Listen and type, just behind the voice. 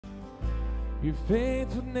Your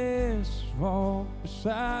faithfulness walk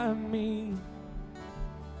beside me.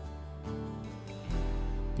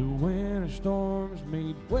 The winter storms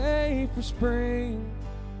made way for spring.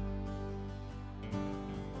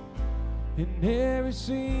 In every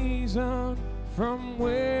season from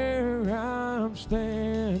where I'm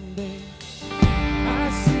standing,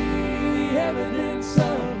 I see the evidence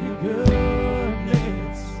of your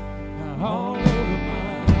goodness all over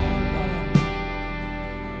my life,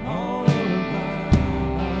 all over my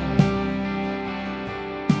life.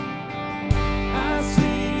 I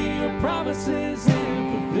see your promises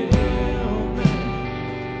and fulfillment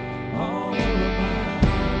all over my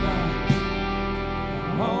life,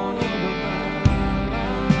 all over.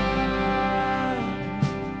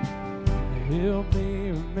 Help me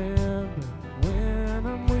remember when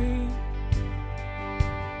I'm weak.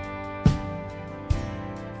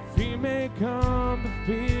 Fear may come, but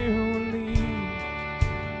fear will leave.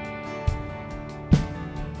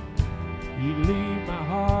 You lead my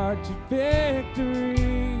heart to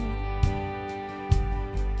victory.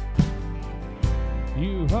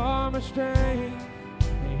 You are my strength,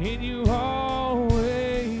 and you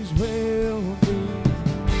always will be.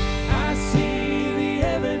 I see the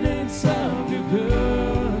evidence of your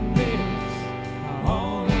goodness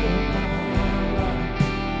all over my life,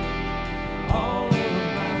 all over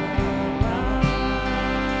my life.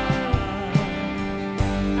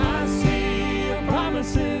 I see your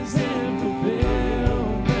promises and fulfillment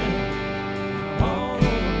all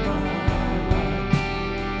over my life,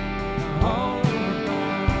 all over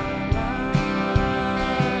my life.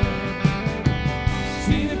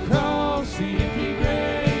 See the cross, see it be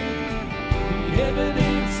great, the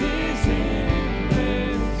evidence is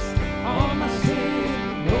endless. All my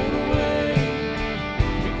sin rolled away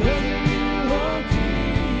because of you, oh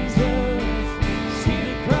Jesus. See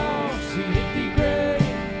the cross, see it be great,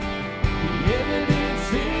 the evidence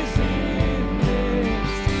is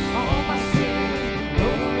endless. All my sin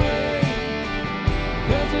rolled away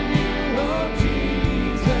because of you, oh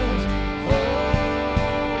Jesus. Oh,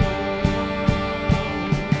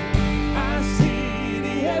 I see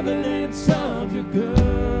the evidence of your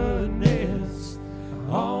goodness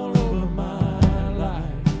all over my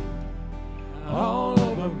life, all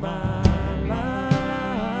over my life.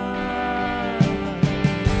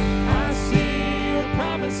 I see your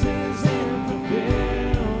promises and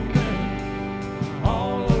fulfillment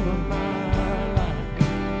all over my life,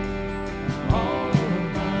 all over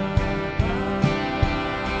my life.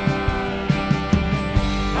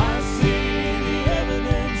 I see the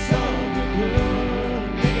evidence of your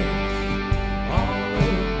goodness all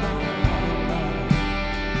over my life,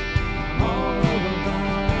 all over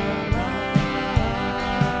my life.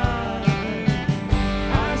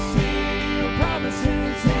 I see your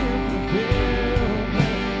promises and fulfillment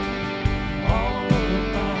all over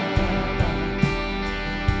my life,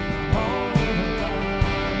 all over my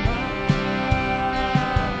life.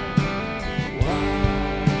 Why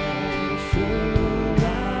should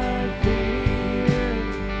I fear?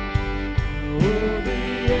 Oh, the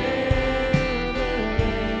evidence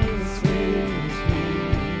is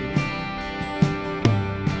here.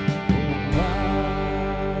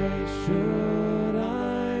 Why should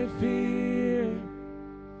I fear?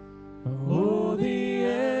 Oh, the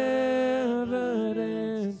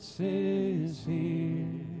evidence is here.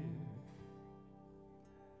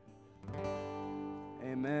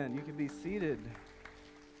 Amen. You can be seated.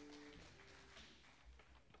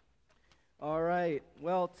 All right.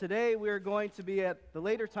 Well, today we're going to be at the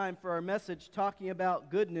later time for our message talking about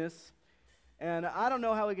goodness. And I don't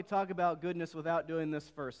know how we could talk about goodness without doing this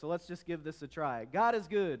first. So let's just give this a try. God is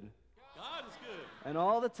good. God is good. And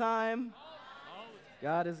all the time,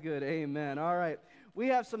 God is good. Amen. All right. We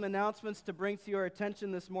have some announcements to bring to your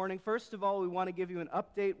attention this morning. First of all, we want to give you an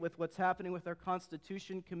update with what's happening with our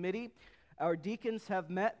Constitution Committee. Our deacons have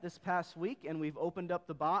met this past week, and we've opened up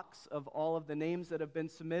the box of all of the names that have been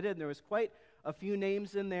submitted. There was quite a few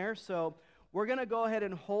names in there, so we're going to go ahead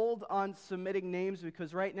and hold on submitting names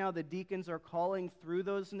because right now the deacons are calling through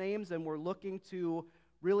those names, and we're looking to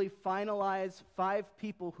really finalize 5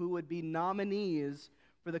 people who would be nominees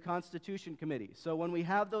for the Constitution Committee. So when we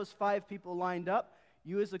have those 5 people lined up,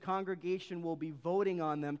 you as a congregation will be voting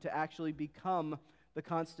on them to actually become the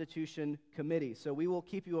Constitution Committee. So we will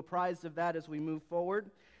keep you apprised of that as we move forward.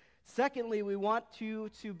 Secondly, we want you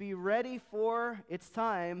to be ready for, it's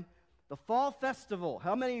time, the Fall Festival.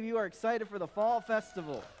 How many of you are excited for the Fall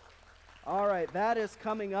Festival? All right, that is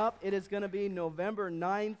coming up. It is going to be November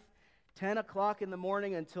 9th, 10 o'clock in the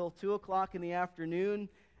morning until 2 o'clock in the afternoon.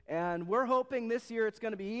 And we're hoping this year it's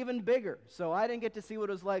going to be even bigger. So I didn't get to see what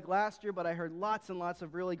it was like last year, but I heard lots and lots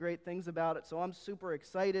of really great things about it. So I'm super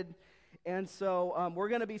excited. And so we're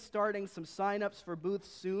going to be starting some sign-ups for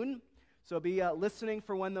booths soon. So be listening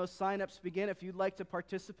for when those sign-ups begin if you'd like to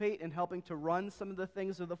participate in helping to run some of the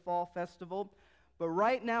things of the Fall Festival. But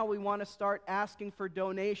right now we want to start asking for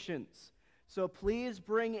donations. So please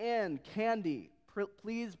bring in candy.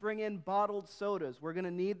 Please bring in bottled sodas. We're going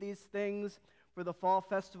to need these things for the Fall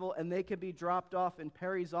Festival, and they can be dropped off in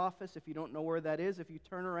Perry's office if you don't know where that is. If you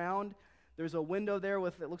turn around, there's a window there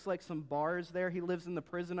with, it looks like some bars there. He lives in the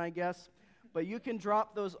prison, I guess. But you can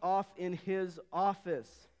drop those off in his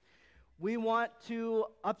office. We want to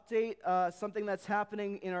update something that's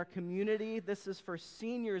happening in our community. This is for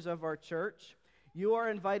seniors of our church. You are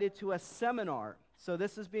invited to a seminar. So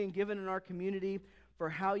this is being given in our community for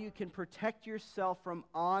how you can protect yourself from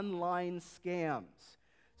online scams.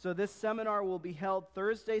 So this seminar will be held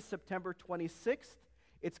Thursday, September 26th.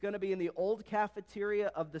 It's going to be in the old cafeteria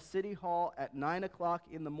of the City Hall at 9 o'clock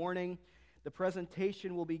in the morning. The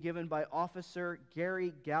presentation will be given by Officer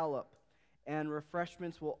Gary Gallup, and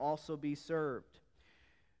refreshments will also be served.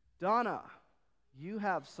 Donna, you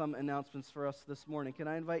have some announcements for us this morning. Can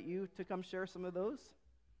I invite you to come share some of those?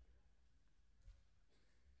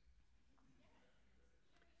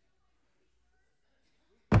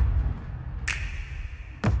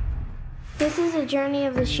 This is a journey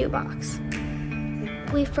of the shoebox.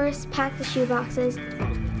 We first pack the shoeboxes.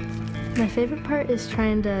 My favorite part is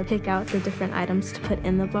trying to pick out the different items to put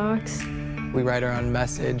in the box. We write our own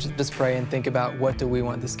message, just pray and think about what do we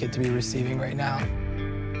want this kid to be receiving right now.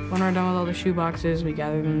 When we're done with all the shoeboxes, we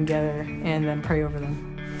gather them together and then pray over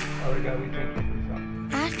them. Father God, we thank you for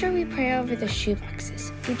this. After we pray over the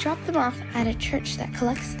shoeboxes, we drop them off at a church that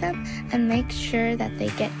collects them and makes sure that they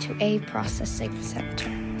get to a processing center.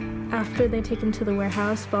 After they take them to the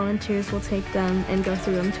warehouse, volunteers will take them and go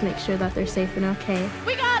through them to make sure that they're safe and okay.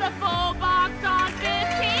 We got a full box on 15.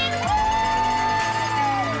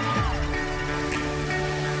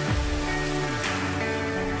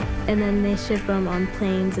 And then they ship them on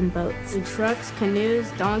planes and boats. The trucks, canoes,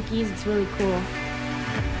 donkeys, it's really cool.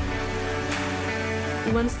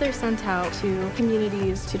 Once they're sent out to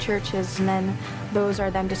communities, to churches, and then those are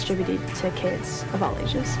then distributed to kids of all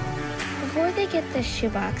ages. Before they get the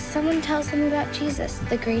shoebox, someone tells them about Jesus,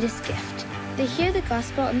 the greatest gift. They hear the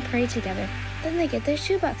gospel and pray together. Then they get their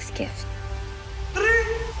shoebox gift. 3,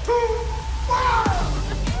 2, 1!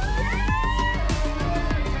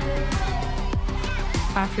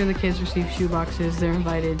 After the kids receive shoeboxes, they're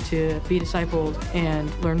invited to be discipled and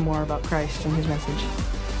learn more about Christ and his message.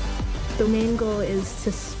 The main goal is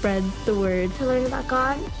to spread the word. To learn about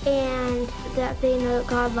God and that they know that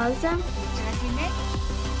God loves them.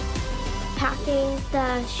 Packing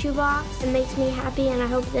the shoebox, it makes me happy, and I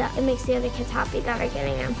hope that it makes the other kids happy that are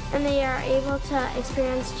getting them. And they are able to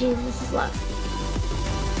experience Jesus' love.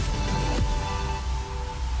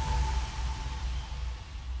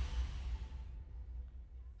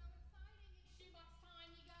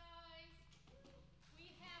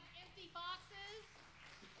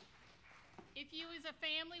 If you as a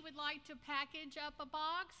family would like to package up a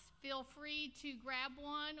box, feel free to grab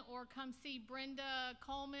one or come see Brenda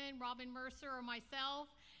Coleman, Robin Mercer, or myself.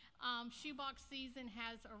 Shoebox season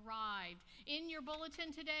has arrived. In your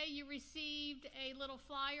bulletin today, you received a little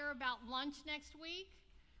flyer about lunch next week.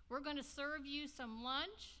 We're going to serve you some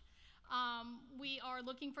lunch. We are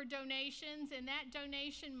looking for donations, and that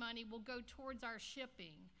donation money will go towards our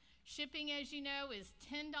shipping. Shipping, as you know, is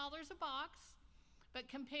 $10 a box. But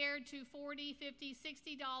compared to $40, $50,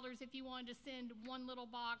 $60, if you wanted to send one little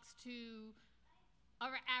box to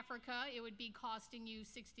Africa, it would be costing you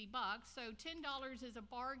 $60. So $10 is a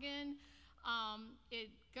bargain. It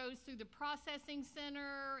goes through the processing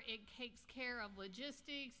center. It takes care of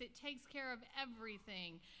logistics. It takes care of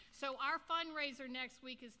everything. So our fundraiser next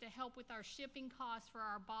week is to help with our shipping costs for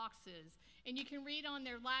our boxes. And you can read on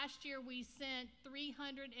there, last year we sent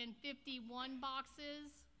 351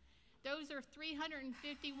 boxes. Those are 351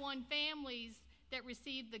 families that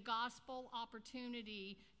received the gospel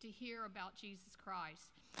opportunity to hear about Jesus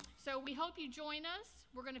Christ. So we hope you join us.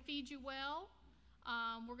 We're going to feed you well.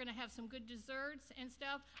 We're going to have some good desserts and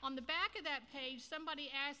stuff. On the back of that page, somebody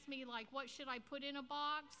asked me, like, what should I put in a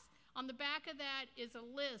box? On the back of that is a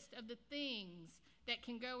list of the things that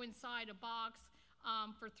can go inside a box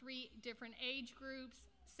for 3 different age groups,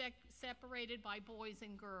 separated by boys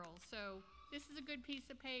and girls. So this is a good piece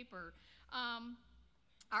of paper.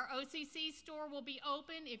 Our OCC store will be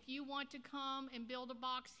open. If you want to come and build a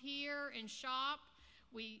box here and shop,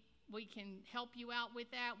 we can help you out with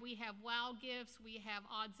that. We have wow gifts. We have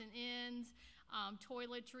odds and ends.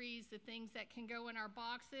 toiletries, the things that can go in our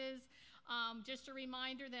boxes. Just a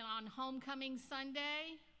reminder that on Homecoming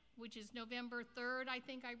Sunday, which is November 3rd, I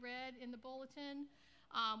think I read in the bulletin,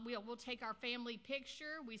 we'll take our family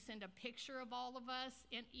picture. We send a picture of all of us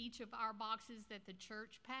in each of our boxes that the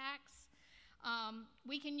church packs.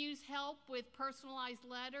 We can use help with personalized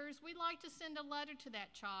letters. We'd like to send a letter to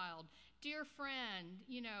that child. Dear friend,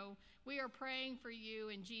 we are praying for you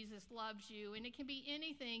and Jesus loves you. And it can be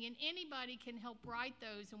anything, and anybody can help write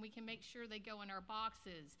those, and we can make sure they go in our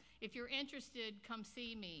boxes. If you're interested, come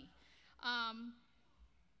see me.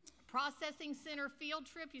 Processing Center field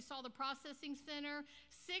trip. You saw the Processing Center.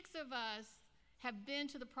 6 of us have been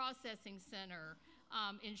to the Processing Center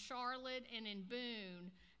in Charlotte and in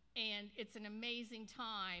Boone, and it's an amazing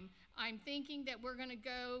time. I'm thinking that we're going to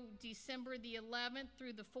go December the 11th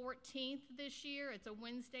through the 14th this year. It's a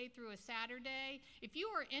Wednesday through a Saturday. If you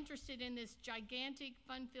are interested in this gigantic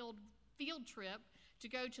fun-filled field trip to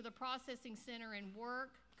go to the Processing Center and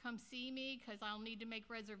work, come see me, because I'll need to make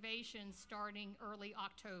reservations starting early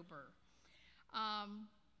October.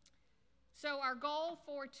 So our goal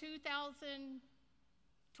for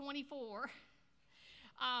 2024,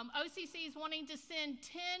 OCC is wanting to send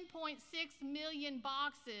 10.6 million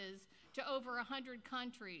boxes to over 100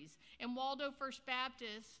 countries, and Waldo First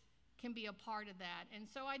Baptist can be a part of that. And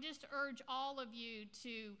so I just urge all of you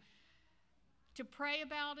to pray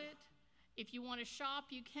about it. If you want to shop,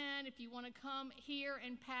 you can. If you want to come here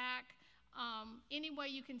and pack, any way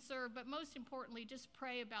you can serve. But most importantly, just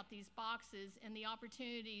pray about these boxes and the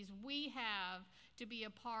opportunities we have to be a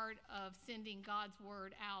part of sending God's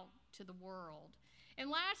word out to the world. And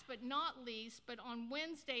last but not least, but on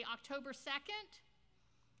Wednesday, October 2nd,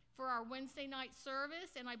 for our Wednesday night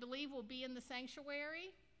service, and I believe we'll be in the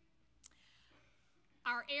sanctuary,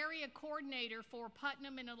 our area coordinator for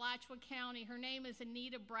Putnam and Alachua County, her name is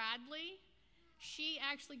Anita Bradley. She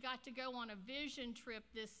actually got to go on a vision trip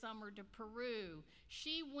this summer to Peru.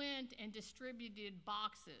 She went and distributed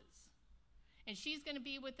boxes. And she's going to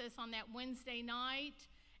be with us on that Wednesday night,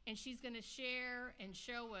 and she's going to share and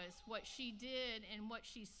show us what she did and what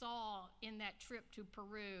she saw in that trip to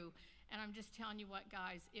Peru. And I'm just telling you what,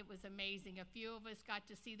 guys, it was amazing. A few of us got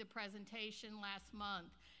to see the presentation last month.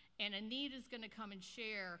 And Anita's going to come and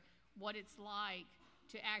share what it's like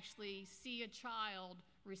to actually see a child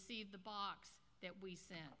receive the box that we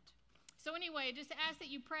sent. So anyway, just ask that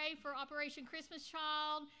you pray for Operation Christmas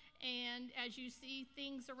Child. And as you see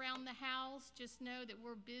things around the house, just know that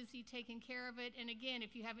we're busy taking care of it. And again,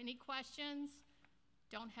 if you have any questions,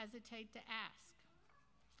 don't hesitate to ask.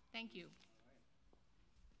 Thank you.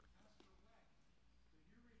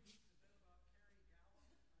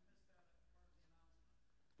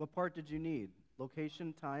 What part did you need?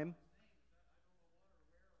 Location, time?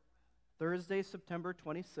 Thursday, September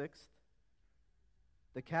 26th.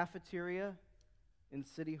 The cafeteria in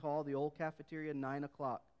City Hall, the old cafeteria, 9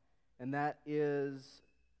 o'clock. And that is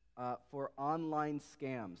for online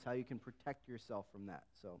scams, how you can protect yourself from that.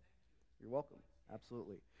 So you're welcome.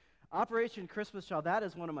 Absolutely. Operation Christmas Child, that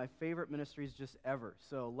is one of my favorite ministries just ever.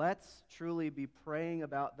 So let's truly be praying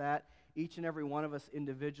about that, each and every one of us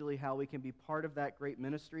individually, how we can be part of that great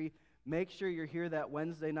ministry. Make sure you're here that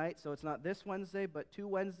Wednesday night. So it's not this Wednesday, but 2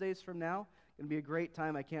 Wednesdays from now. It's going to be a great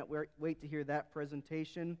time. I can't wait to hear that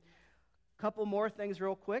presentation. Couple more things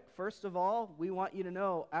real quick. First of all, we want you to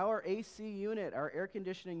know our AC unit, our air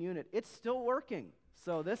conditioning unit, it's still working.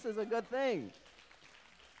 So this is a good thing.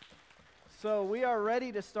 So we are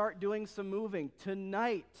ready to start doing some moving.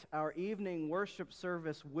 Tonight, our evening worship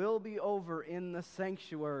service will be over in the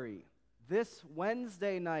sanctuary. This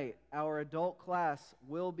Wednesday night, our adult class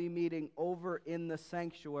will be meeting over in the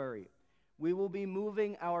sanctuary. We will be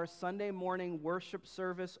moving our Sunday morning worship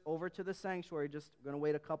service over to the sanctuary. Just going to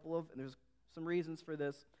wait a couple of, and there's some reasons for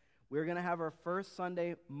this. We're going to have our first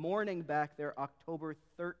Sunday morning back there October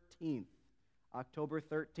 13th. October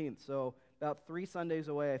 13th. So about 3 Sundays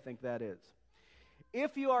away, I think that is.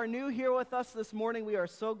 If you are new here with us this morning, we are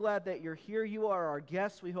so glad that you're here. You are our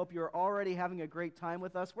guests. We hope you're already having a great time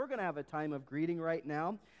with us. We're going to have a time of greeting right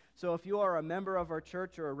now. So if you are a member of our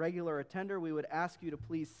church or a regular attender, we would ask you to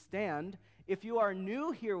please stand. If you are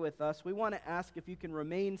new here with us, we want to ask if you can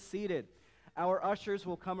remain seated. Our ushers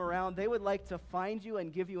will come around. They would like to find you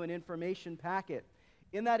and give you an information packet.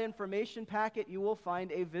 In that information packet, you will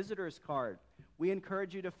find a visitor's card. We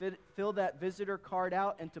encourage you to fill that visitor card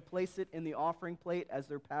out and to place it in the offering plate as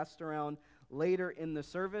they're passed around later in the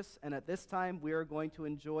service. And at this time, we are going to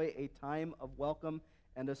enjoy a time of welcome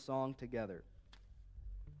and a song together.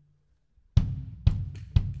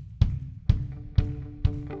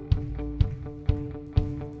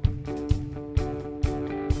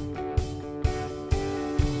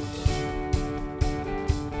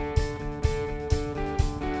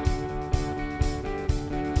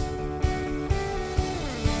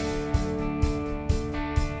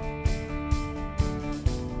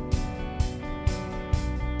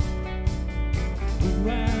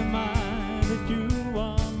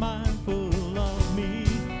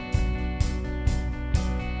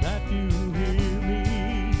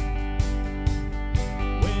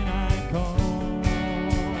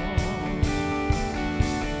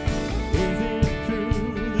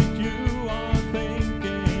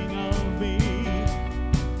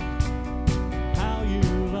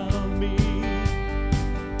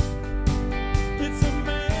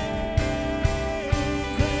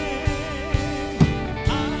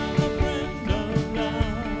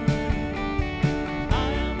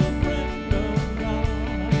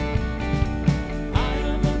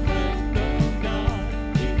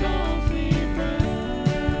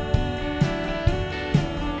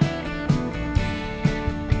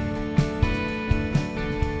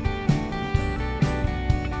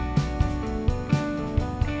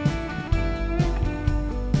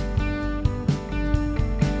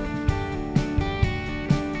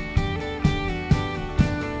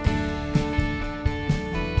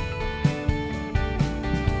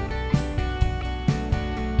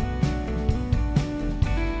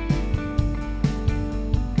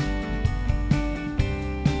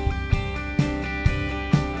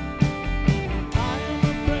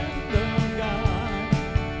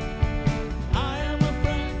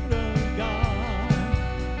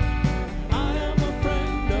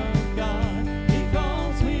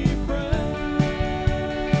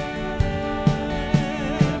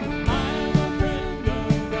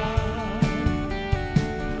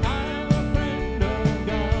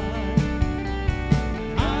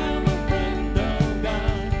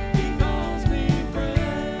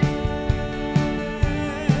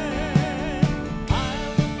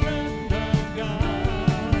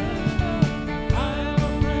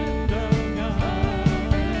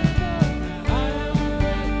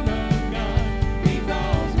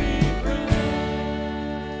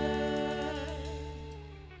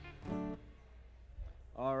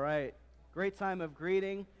 great time of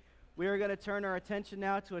greeting. We are going to turn our attention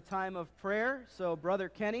now to a time of prayer. So Brother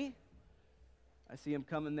Kenny, I see him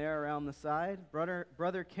coming there around the side.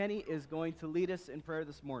 Brother Kenny is going to lead us in prayer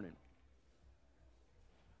this morning.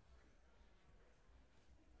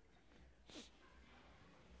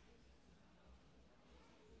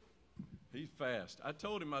 He's fast. I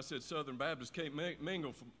told him, I said, Southern Baptists can't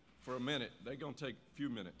mingle for a minute. They're going to take a few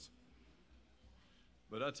minutes.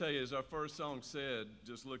 But I tell you, as our first song said,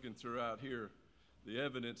 just looking throughout here, the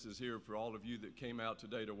evidence is here for all of you that came out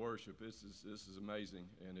today to worship. This is amazing,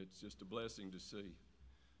 and it's just a blessing to see.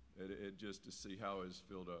 Just to see how it's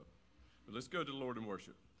filled up. But let's go to the Lord in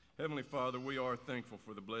worship. Heavenly Father, we are thankful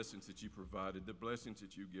for the blessings that you provided, the blessings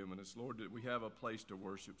that you've given us. Lord, that we have a place to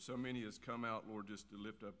worship. So many has come out, Lord, just to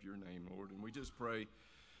lift up your name, Lord. And we just pray,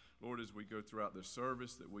 Lord, as we go throughout this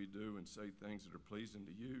service that we do and say things that are pleasing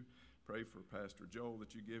to you. Pray for Pastor Joel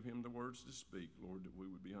that you give him the words to speak, Lord, that we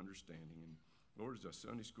would be understanding. And Lord, as our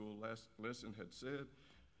Sunday school lesson had said,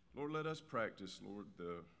 Lord, let us practice, Lord,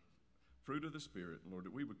 the fruit of the Spirit, Lord,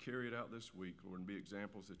 that we would carry it out this week, Lord, and be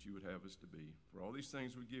examples that you would have us to be. For all these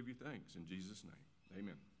things we give you thanks. In Jesus' name,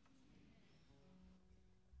 amen.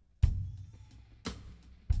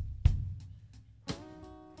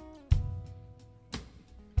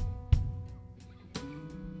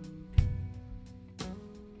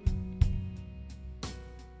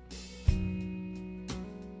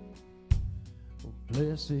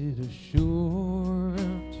 Blessed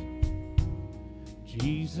assurance,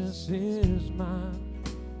 Jesus is mine.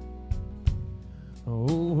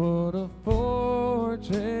 Oh, what a foretaste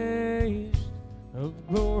of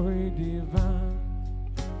glory divine.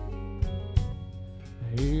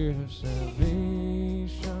 Heir of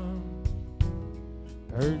salvation,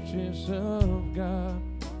 purchase of God,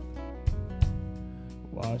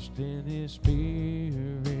 washed in his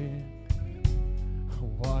Spirit,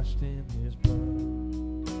 washed in his blood.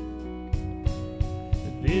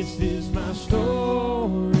 This is my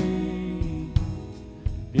story,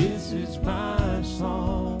 this is my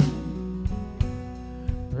song,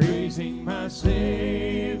 praising my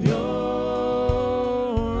Savior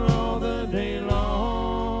all the day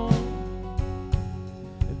long.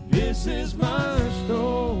 This is my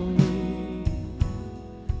story,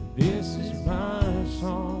 this is my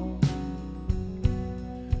song,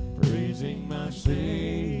 praising my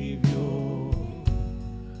Savior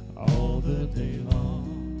all the day long.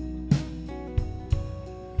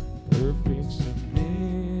 Perfect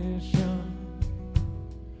submission,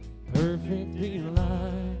 perfect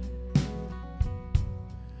delight,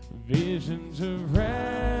 visions of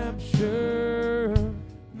rapture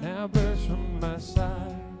now burst from my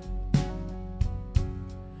side.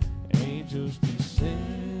 Angels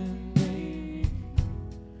descending,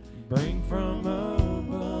 bring from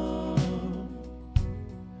above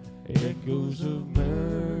echoes of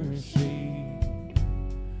mercy,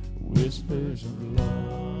 whispers of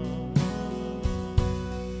love.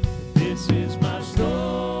 This is my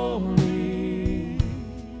story,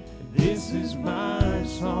 this is my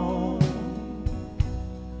song,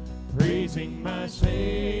 praising my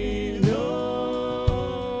Savior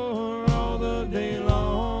all the day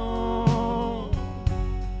long.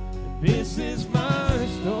 This is my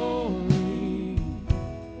story,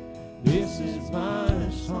 this is my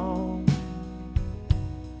song,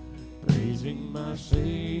 praising my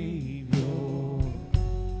Savior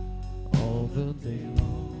all the day long.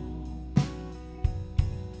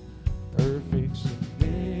 Perfect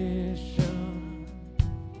submission,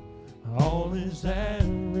 all is at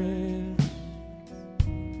rest.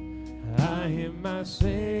 I am my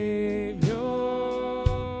Savior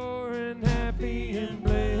and happy and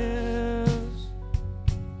blessed,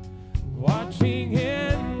 watching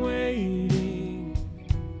and waiting,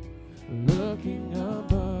 looking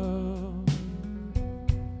above,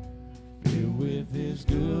 filled with his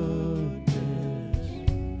goodness,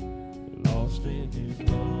 lost in his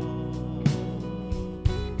love.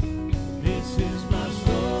 This is my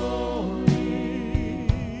story,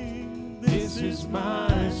 this is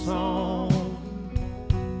my song,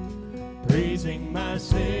 praising my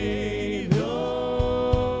Savior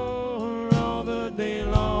all the day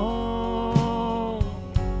long.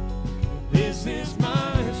 This is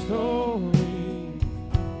my story,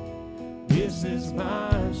 this is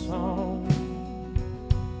my song,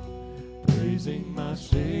 praising my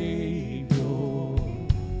Savior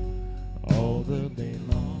all the day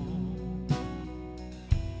long.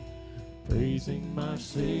 Praising my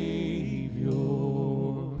Savior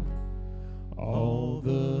all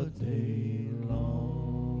the day long.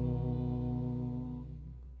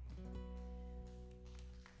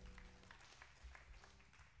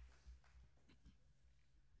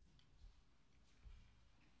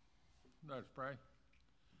 Let us pray.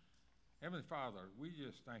 Heavenly Father, we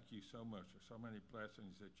just thank you so much for so many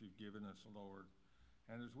blessings that you've given us, Lord.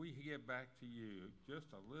 And as we give back to you just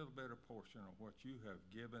a little bit of portion of what you have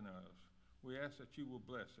given us, we ask that you will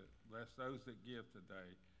bless it. Bless those that give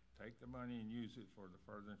today. Take the money and use it for the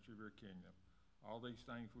furtherance of your kingdom. All these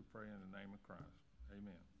things we pray in the name of Christ.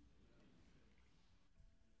 Amen.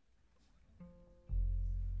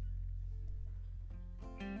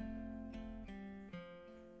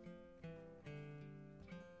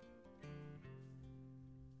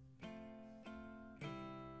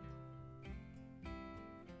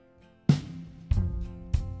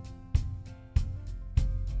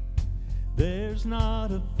 There's not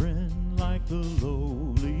a friend like the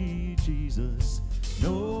lowly Jesus.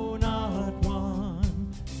 No, not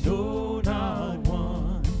one. No, not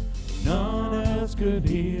one. None else could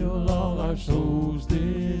heal all our souls'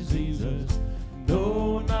 diseases.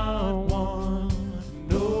 No, not one.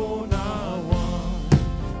 No, not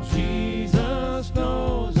one. Jesus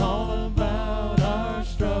knows all about our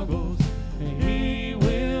struggles, and he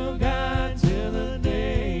will guide till the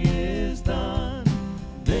day is done.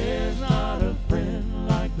 There's not a friend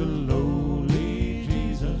like the lowly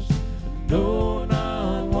Jesus. No,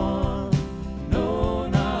 not one. No,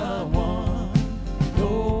 not one.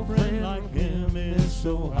 No friend like him is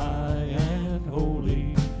so high and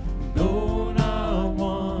holy. No, not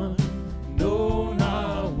one. No,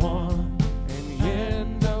 not one. And yet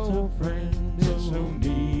no friend is so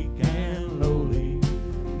meek and lowly.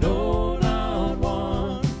 No, not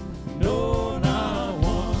one. No, not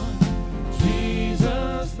one.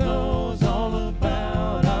 Jesus knows all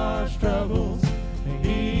about our struggles, and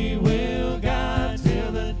he will guide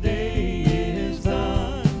till the day is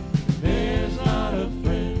done. There's not a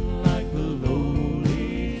friend like the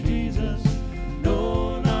lowly Jesus.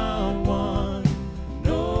 No, not one.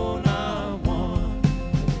 No, not one.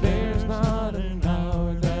 There's not an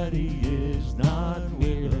hour that he is not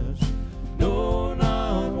with us. No,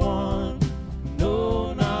 not one.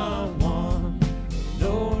 No, not one.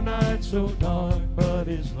 No night so dark, but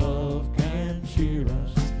his love can cheer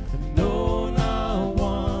us. No, not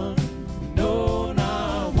one. No,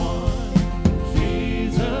 not one.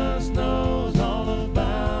 Jesus knows all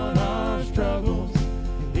about our struggles.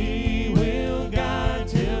 He will guide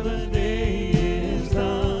till the day is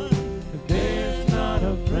done. There's not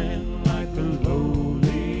a friend like the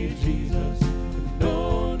lowly Jesus.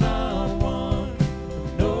 No, not one.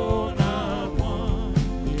 No, not one.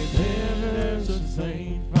 If ever there's a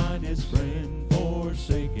saint find his friend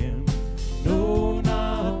forsaken. No,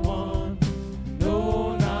 not one.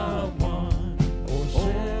 No, not one. Or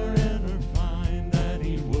sinner find that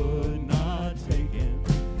he would not take him.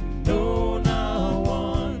 No, not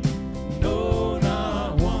one. No,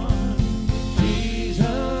 not one.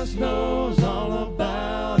 Jesus knows all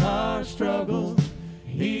about our struggles.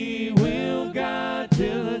 He will guide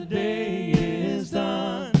till the day is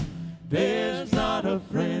done. There's not a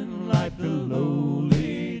friend like the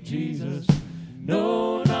lowly Jesus.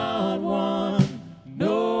 No, not one.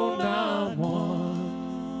 No, not one.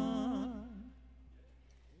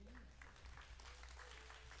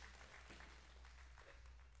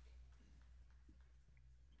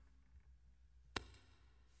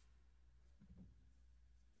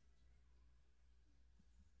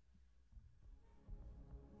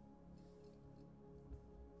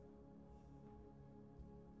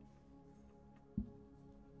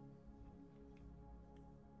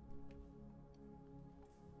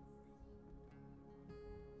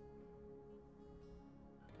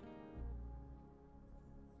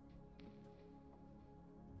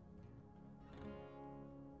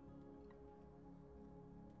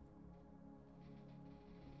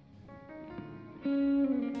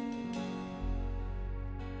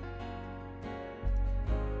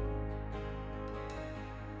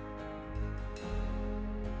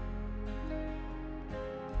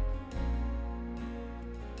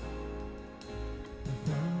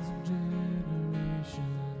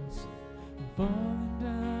 falling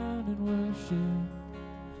down in worship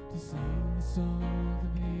to sing the song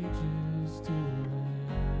of ages to the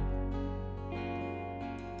Lamb.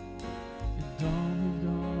 And all who've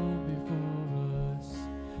gone before us,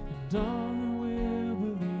 and all who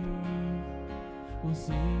will believe, will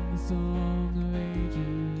sing the song of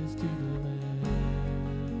ages to the Lamb.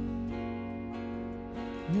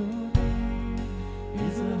 Your name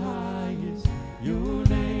is the highest, your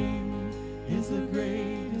name is the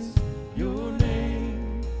greatest, your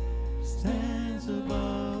name stands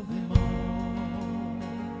above them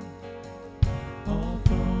all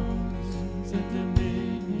thrones and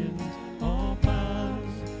dominions, all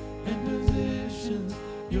powers and positions,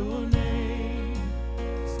 your name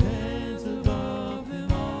stands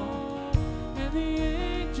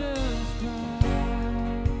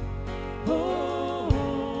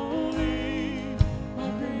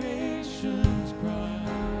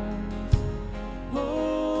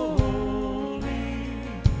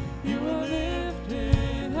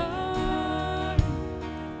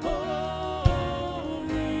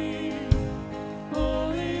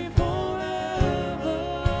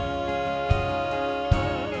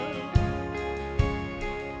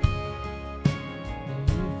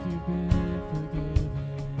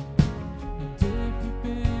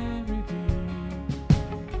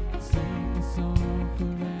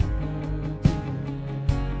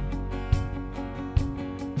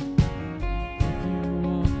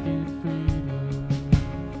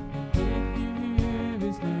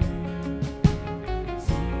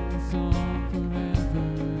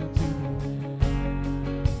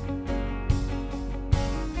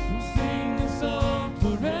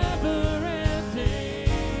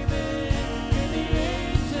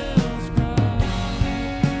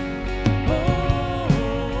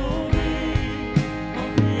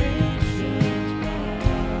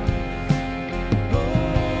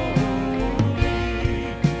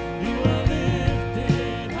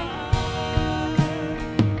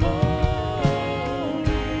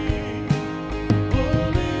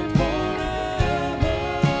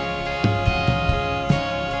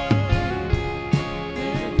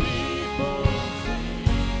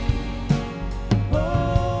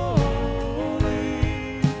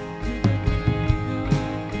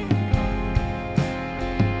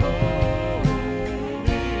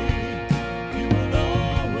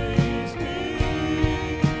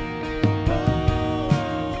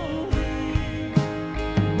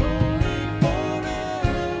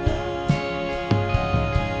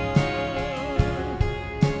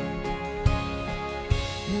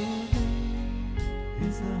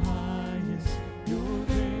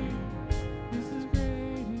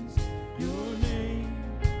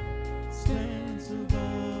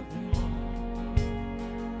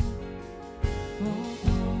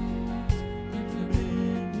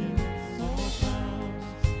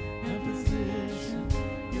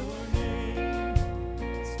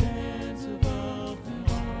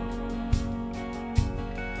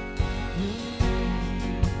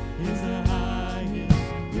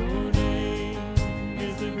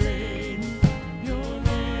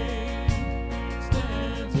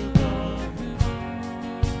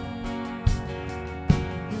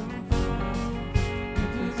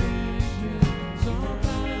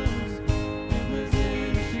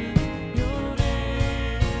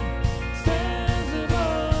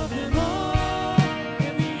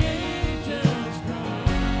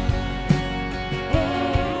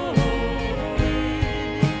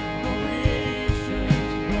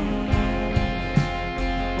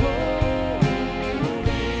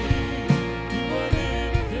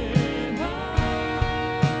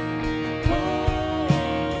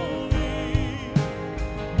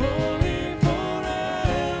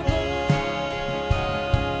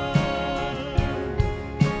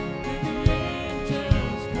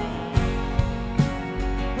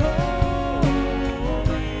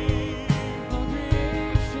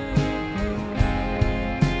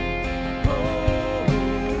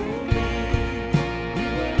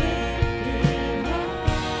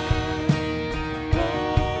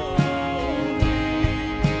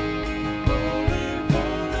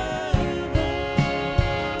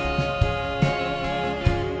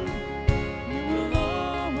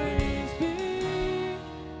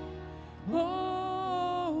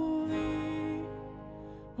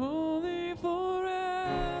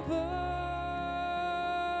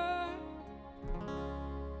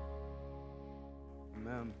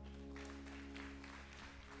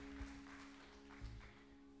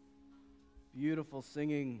Beautiful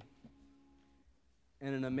singing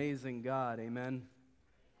and an amazing God. Amen.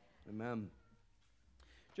 Amen.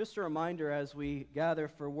 Just a reminder as we gather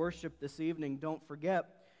for worship this evening, don't forget,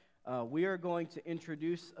 we are going to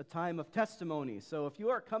introduce a time of testimony. So if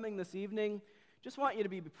you are coming this evening, just want you to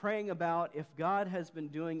be praying about if God has been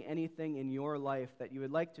doing anything in your life that you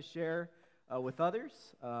would like to share with others.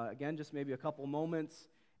 Again, just maybe a couple moments.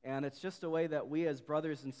 And it's just a way that we as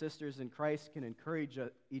brothers and sisters in Christ can encourage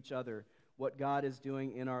each other what God is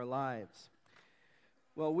doing in our lives.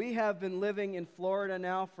 Well, we have been living in Florida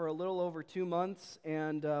now for a little over 2 months,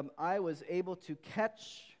 and I was able to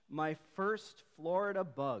catch my first Florida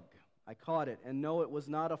bug. I caught it, and no, it was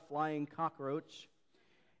not a flying cockroach.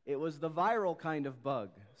 It was the viral kind of bug.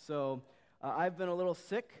 So I've been a little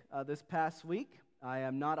sick this past week. I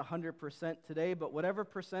am not 100% today, but whatever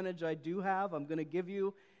percentage I do have, I'm going to give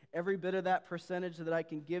you every bit of that percentage that I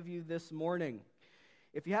can give you this morning.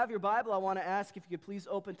 If you have your Bible, I want to ask if you could please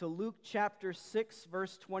open to Luke chapter 6,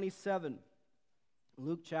 verse 27.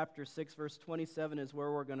 Luke chapter 6, verse 27 is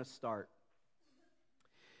where we're going to start.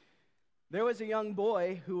 There was a young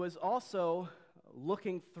boy who was also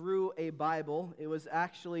looking through a Bible. It was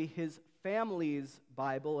actually his family's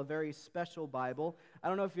Bible, a very special Bible. I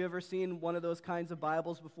don't know if you've ever seen one of those kinds of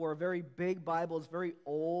Bibles before. A very big Bible. It's very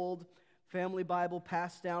old family Bible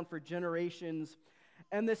passed down for generations.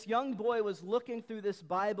 And this young boy was looking through this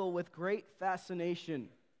Bible with great fascination.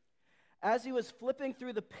 As he was flipping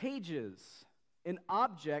through the pages, an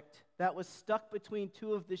object that was stuck between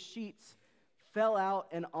two of the sheets fell out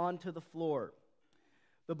and onto the floor.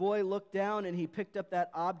 The boy looked down and he picked up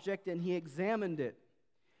that object and he examined it.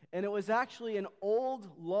 And it was actually an old,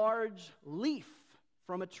 large leaf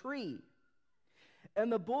from a tree.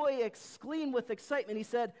 And the boy exclaimed with excitement. He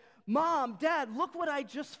said, "Mom, Dad, look what I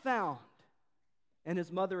just found." And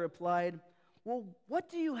his mother replied, "Well, what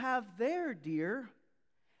do you have there, dear?"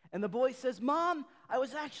 And the boy says, "Mom, I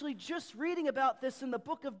was actually just reading about this in the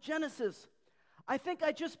book of Genesis. I think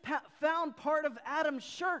I just found part of Adam's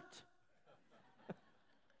shirt."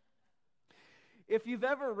 If you've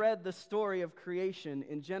ever read the story of creation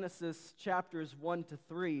in Genesis chapters 1 to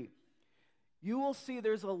 3, you will see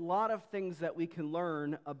there's a lot of things that we can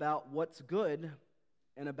learn about what's good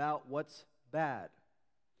and about what's bad.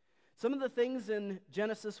 Some of the things in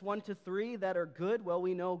Genesis 1 to 3 that are good, well,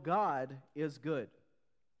 we know God is good.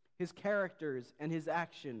 His characters and his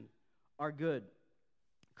action are good.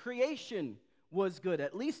 Creation was good,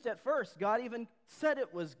 at least at first. God even said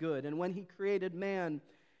it was good. And when he created man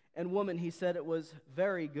and woman, he said it was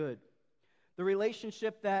very good. The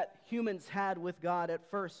relationship that humans had with God at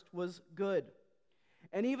first was good.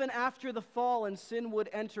 And even after the fall and sin would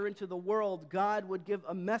enter into the world, God would give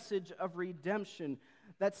a message of redemption,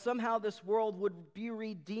 that somehow this world would be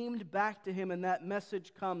redeemed back to him, and that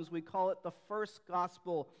message comes. We call it the first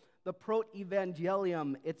gospel, the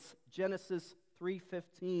proto-evangelium. It's Genesis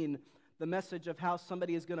 3:15, the message of how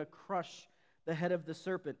somebody is going to crush the head of the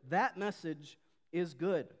serpent. That message is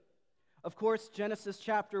good. Of course, Genesis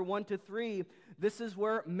chapter 1 to 3, this is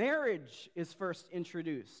where marriage is first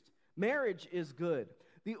introduced. Marriage is good.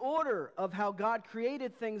 The order of how God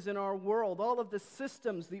created things in our world, all of the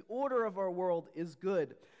systems, the order of our world is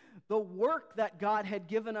good. The work that God had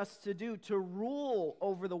given us to do, to rule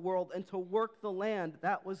over the world and to work the land,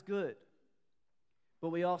 that was good. But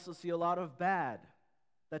we also see a lot of bad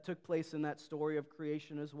that took place in that story of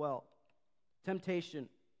creation as well. Temptation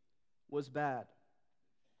was bad.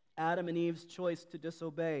 Adam and Eve's choice to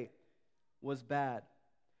disobey was bad.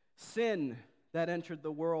 Sin that entered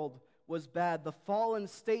the world was bad. The fallen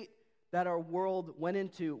state that our world went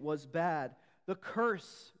into was bad. The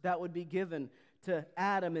curse that would be given to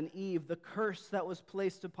Adam and Eve, the curse that was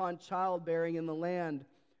placed upon childbearing in the land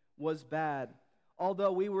was bad.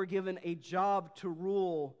 Although we were given a job to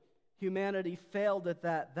rule, humanity failed at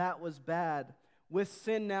that. That was bad. With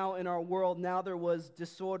sin now in our world, now there was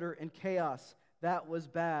disorder and chaos. That was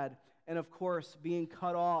bad. And of course, being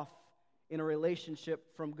cut off in a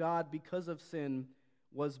relationship from God because of sin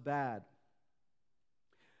was bad.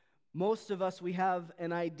 Most of us, we have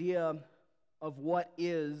an idea of what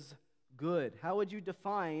is good. How would you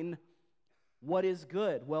define what is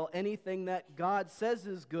good? Well, anything that God says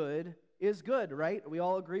is good, right? We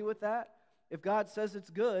all agree with that? If God says it's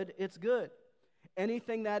good, it's good.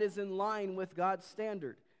 Anything that is in line with God's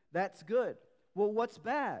standard, that's good. Well, what's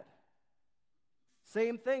bad?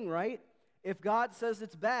 Same thing, right? If God says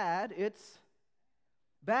it's bad, it's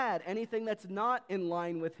bad. Anything that's not in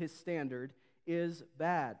line with his standard is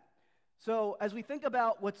bad. So as we think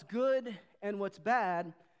about what's good and what's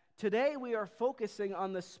bad, today we are focusing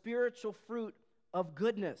on the spiritual fruit of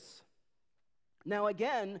goodness. Now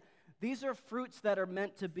again, These are fruits that are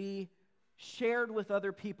meant to be shared with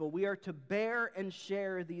other people. We are to bear and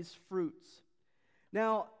share these fruits.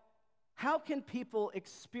 Now, how can people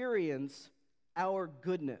experience our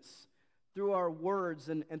goodness? Through our words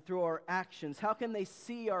and through our actions. How can they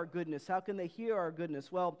see our goodness? How can they hear our goodness?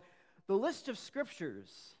 Well, the list of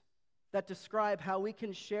scriptures that describe how we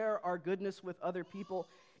can share our goodness with other people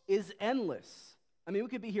is endless. I mean, we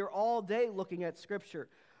could be here all day looking at scripture.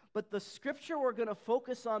 But the scripture we're going to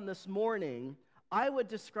focus on this morning, I would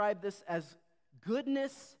describe this as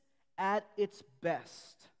goodness at its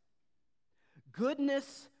best.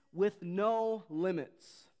 Goodness with no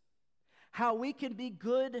limits. How we can be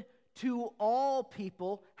good to all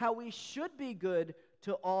people, how we should be good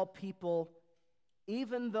to all people,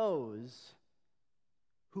 even those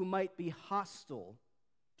who might be hostile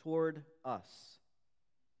toward us.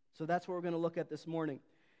 So that's what we're going to look at this morning.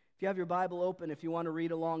 If you have your Bible open, if you want to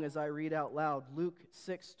read along as I read out loud, Luke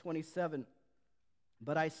 6:27.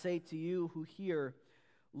 But I say to you who hear,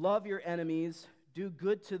 love your enemies, do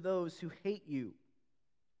good to those who hate you.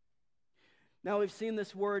 Now, we've seen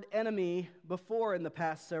this word enemy before in the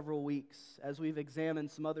past several weeks as we've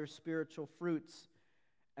examined some other spiritual fruits.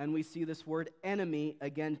 And we see this word enemy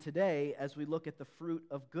again today as we look at the fruit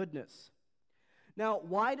of goodness. Now,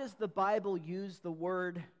 why does the Bible use the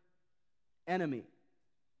word enemy?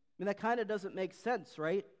 I mean, that kind of doesn't make sense,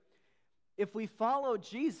 right? If we follow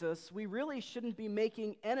Jesus, we really shouldn't be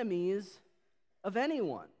making enemies of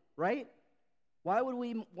anyone, right? Why would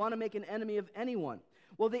we want to make an enemy of anyone?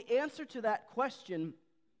 Well, the answer to that question,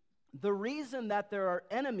 the reason that there are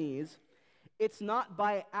enemies, it's not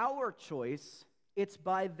by our choice, it's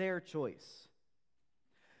by their choice.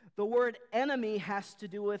 The word enemy has to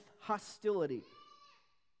do with hostility.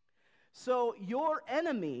 So your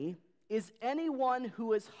enemy is anyone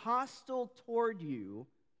who is hostile toward you,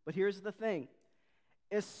 but here's the thing,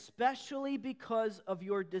 especially because of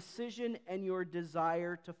your decision and your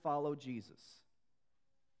desire to follow Jesus.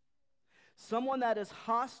 Someone that is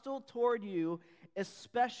hostile toward you,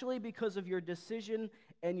 especially because of your decision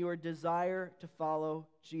and your desire to follow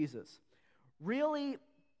Jesus. Really,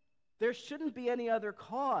 there shouldn't be any other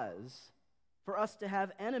cause for us to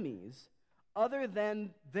have enemies other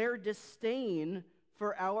than their disdain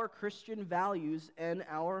for our Christian values and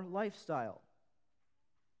our lifestyle.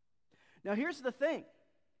 Now, here's the thing.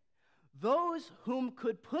 Those whom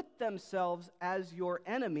could put themselves as your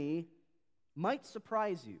enemy might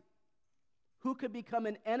surprise you. Who could become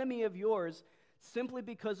an enemy of yours simply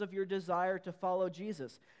because of your desire to follow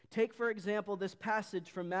Jesus? Take, for example, this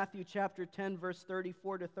passage from Matthew chapter 10, verse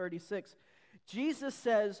 34 to 36. Jesus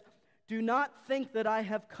says, "Do not think that I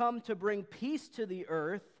have come to bring peace to the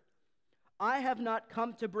earth. I have not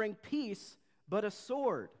come to bring peace, but a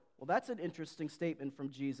sword." Well, that's an interesting statement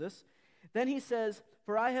from Jesus. Then he says,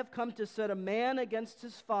 "For I have come to set a man against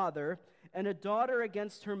his father, and a daughter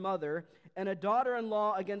against her mother, and a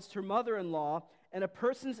daughter-in-law against her mother-in-law, and a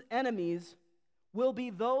person's enemies will be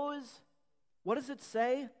those," what does it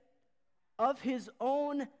say? "Of his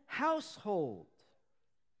own household."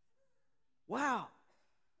 Wow.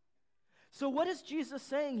 So what is Jesus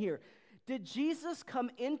saying here? Did Jesus come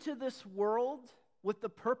into this world with the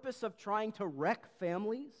purpose of trying to wreck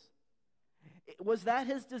families? Was that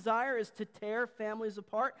his desire, is to tear families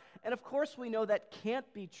apart? And of course we know that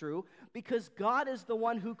can't be true because God is the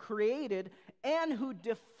one who created and who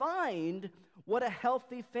defined what a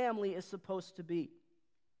healthy family is supposed to be.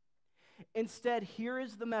 Instead, here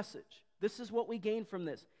is the message. This is what we gain from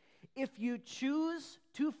this. If you choose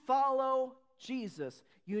to follow Jesus,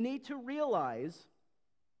 you need to realize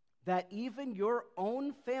that even your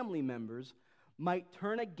own family members might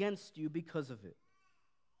turn against you because of it.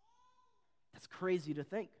 That's crazy to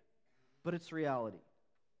think, but it's reality.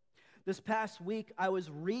 This past week, I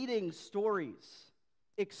was reading stories,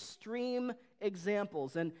 extreme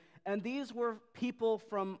examples, and these were people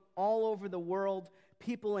from all over the world,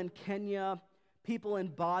 people in Kenya, people in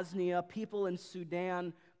Bosnia, people in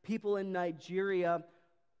Sudan, people in Nigeria.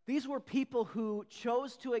 These were people who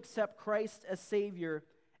chose to accept Christ as Savior,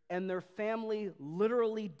 and their family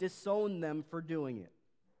literally disowned them for doing it.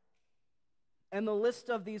 And the list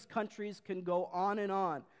of these countries can go on and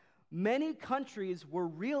on. Many countries where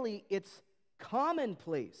really it's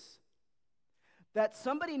commonplace that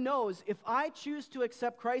somebody knows, if I choose to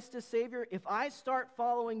accept Christ as Savior, if I start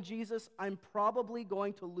following Jesus, I'm probably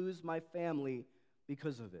going to lose my family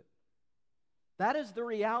because of it. That is the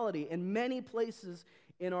reality in many places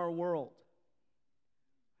in our world.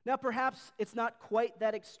 Now, perhaps it's not quite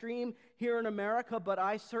that extreme here in America, but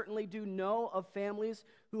I certainly do know of families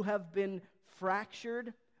who have been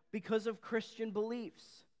fractured because of Christian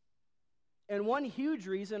beliefs. And one huge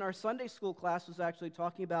reason our Sunday school class was actually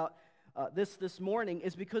talking about this morning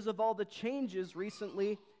is because of all the changes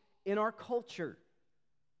recently in our culture,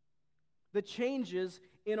 the changes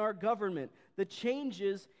in our government, the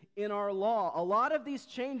changes in our law. A lot of these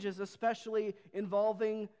changes, especially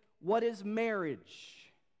involving what is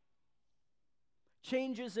marriage,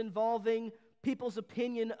 changes involving people's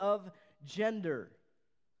opinion of gender,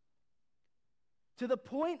 to the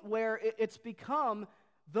point where it's become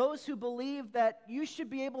those who believe that you should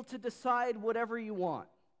be able to decide whatever you want.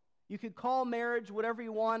 You could call marriage whatever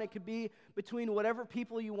you want. It could be between whatever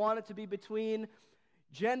people you want it to be between.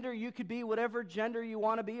 Gender, you could be whatever gender you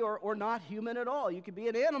want to be, or not human at all. You could be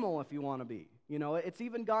an animal if you want to be. You know, it's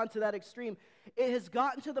even gone to that extreme. It has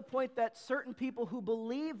gotten to the point that certain people who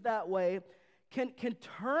believe that way can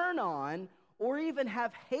turn on or even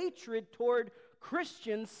have hatred toward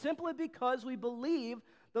Christians simply because we believe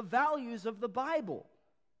the values of the Bible.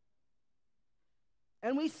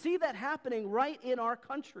 And we see that happening right in our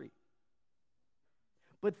country.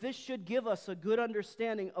 But this should give us a good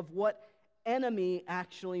understanding of what enemy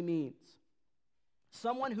actually means.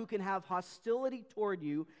 Someone who can have hostility toward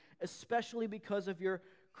you, especially because of your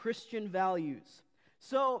Christian values.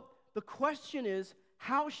 So the question is,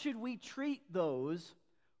 how should we treat those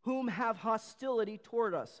whom have hostility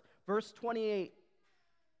toward us? Verse 28.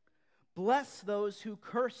 Bless those who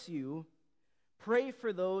curse you, pray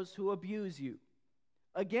for those who abuse you.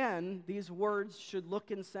 Again, these words should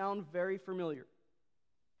look and sound very familiar.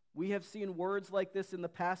 We have seen words like this in the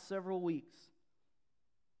past several weeks.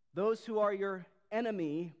 Those who are your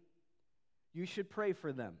enemy, you should pray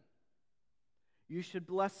for them. You should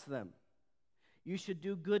bless them. You should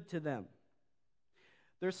do good to them.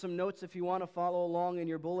 There's some notes if you want to follow along in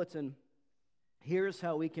your bulletin. Here's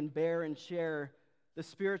how we can bear and share the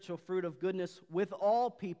spiritual fruit of goodness with all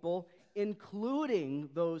people, including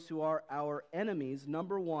those who are our enemies.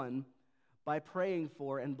 Number one, by praying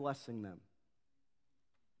for and blessing them.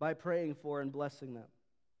 By praying for and blessing them.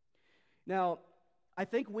 Now, I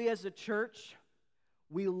think we as a church,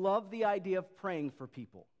 we love the idea of praying for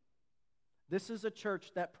people. This is a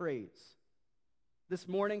church that prays. This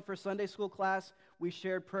morning for Sunday school class, we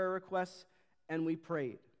shared prayer requests and we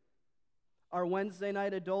prayed. Our Wednesday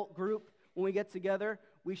night adult group, when we get together,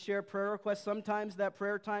 we share prayer requests. Sometimes that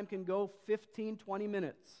prayer time can go 15, 20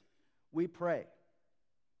 minutes. We pray.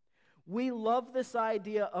 We love this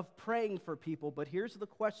idea of praying for people, but here's the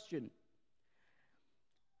question.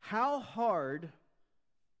 How hard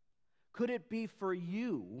could it be for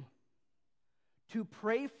you to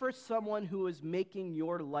pray for someone who is making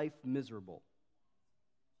your life miserable?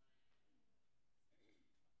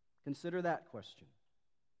 Consider that question.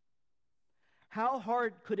 How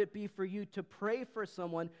hard could it be for you to pray for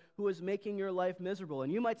someone who is making your life miserable?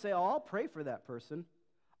 And you might say, oh, I'll pray for that person.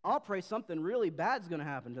 I'll pray something really bad's going to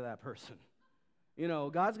happen to that person. You know,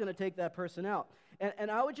 God's going to take that person out. And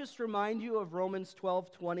I would just remind you of Romans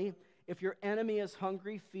 12:20. If your enemy is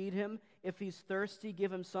hungry, feed him. If he's thirsty,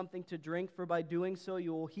 give him something to drink, for by doing so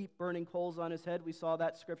you will heap burning coals on his head. We saw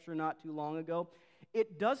that scripture not too long ago.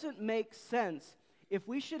 It doesn't make sense if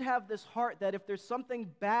we should have this heart that if there's something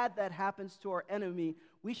bad that happens to our enemy,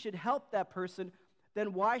 we should help that person,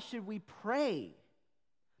 then why should we pray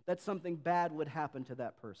that something bad would happen to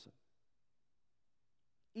that person?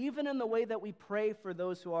 Even in the way that we pray for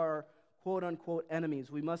those who are quote-unquote enemies,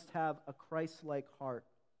 we must have a Christ-like heart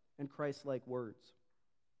and Christ-like words.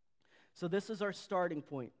 So this is our starting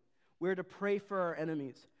point. We're to pray for our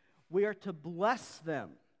enemies. We are to bless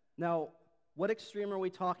them. Now, what extreme are we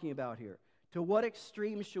talking about here? To what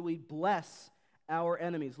extreme should we bless our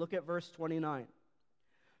enemies? Look at verse 29.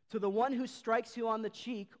 To the one who strikes you on the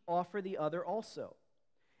cheek, offer the other also.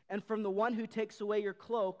 And from the one who takes away your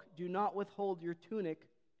cloak, do not withhold your tunic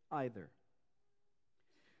either.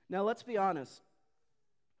 Now, let's be honest.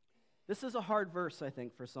 This is a hard verse, I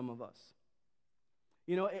think, for some of us.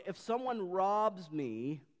 You know, if someone robs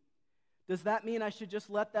me, does that mean I should just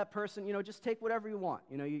let that person, just take whatever you want?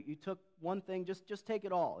 You took one thing, just take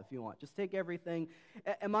it all if you want. Just take everything.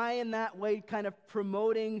 Am I in that way kind of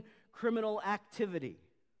promoting criminal activity?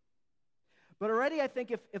 But already I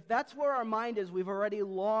think if that's where our mind is, we've already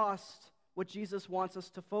lost what Jesus wants us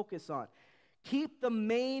to focus on. Keep the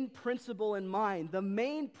main principle in mind. The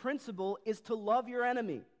main principle is to love your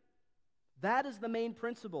enemy. That is the main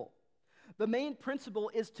principle. The main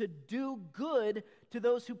principle is to do good to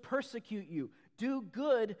those who persecute you. Do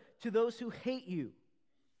good to those who hate you.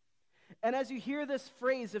 And as you hear this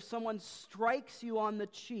phrase, if someone strikes you on the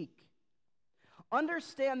cheek,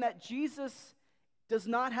 understand that Jesus does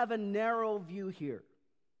not have a narrow view here.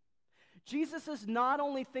 Jesus is not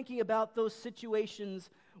only thinking about those situations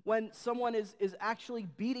when someone is actually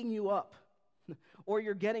beating you up or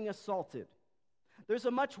you're getting assaulted. There's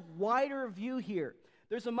a much wider view here.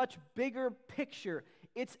 There's a much bigger picture.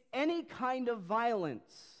 It's any kind of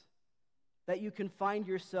violence that you can find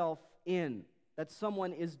yourself in, that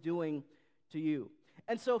someone is doing to you.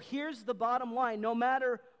 And so here's the bottom line. No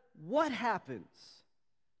matter what happens,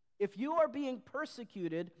 if you are being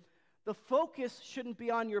persecuted, the focus shouldn't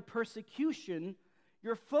be on your persecution.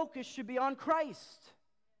 Your focus should be on Christ.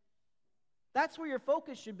 That's where your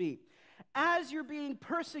focus should be. As you're being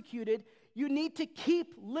persecuted, you need to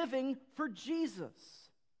keep living for Jesus.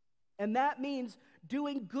 And that means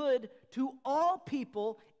doing good to all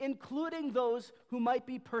people, including those who might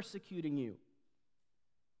be persecuting you.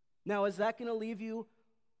 Now, is that going to leave you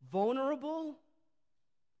vulnerable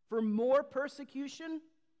for more persecution?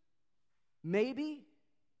 Maybe.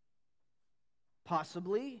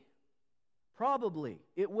 Possibly. Probably.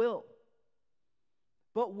 It will.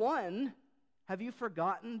 But one, have you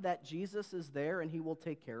forgotten that Jesus is there and he will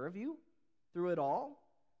take care of you through it all?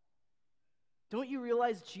 Don't you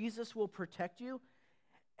realize Jesus will protect you?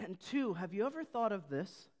 And two, have you ever thought of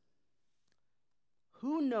this?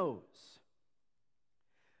 Who knows?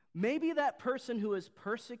 Maybe that person who is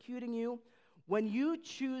persecuting you, when you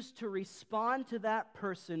choose to respond to that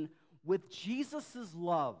person with Jesus'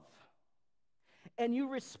 love, and you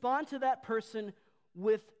respond to that person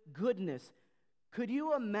with goodness, could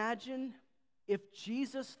you imagine if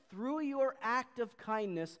Jesus, through your act of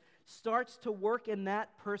kindness, starts to work in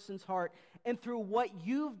that person's heart, and through what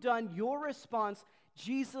you've done, your response,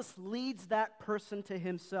 Jesus leads that person to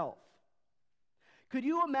himself? Could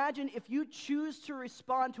you imagine if you choose to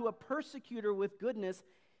respond to a persecutor with goodness,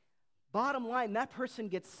 bottom line, that person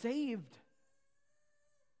gets saved?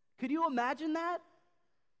 Could you imagine that?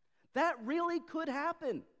 That really could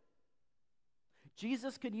happen.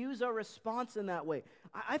 Jesus could use our response in that way.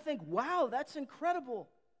 I think, wow, that's incredible.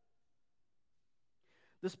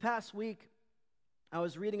 This past week, I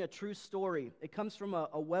was reading a true story. It comes from a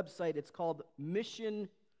website. It's called Mission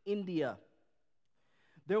India.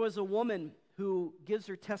 There was a woman who gives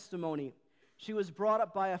her testimony. She was brought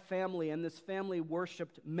up by a family, and this family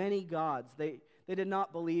worshiped many gods. They did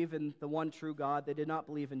not believe in the one true God. They did not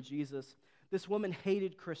believe in Jesus. This woman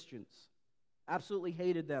hated Christians, absolutely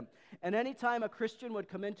hated them. And anytime a Christian would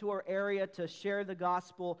come into her area to share the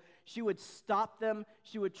gospel, she would stop them.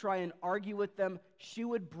 She would try and argue with them. She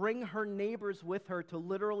would bring her neighbors with her to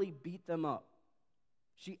literally beat them up.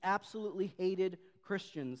 She absolutely hated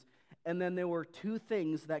Christians. And then there were two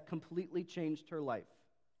things that completely changed her life.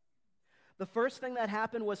 The first thing that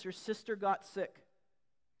happened was her sister got sick.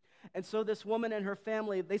 And so this woman and her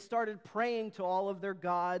family, they started praying to all of their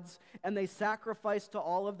gods, and they sacrificed to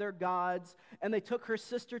all of their gods, and they took her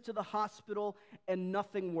sister to the hospital, and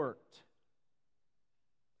nothing worked.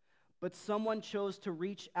 But someone chose to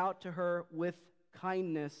reach out to her with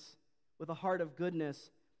kindness, with a heart of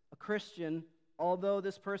goodness, a Christian, although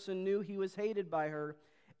this person knew he was hated by her,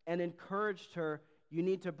 and encouraged her, you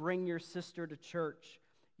need to bring your sister to church.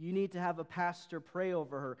 You need to have a pastor pray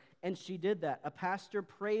over her. And she did that. A pastor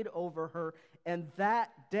prayed over her, and that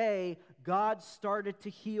day, God started to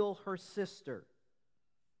heal her sister.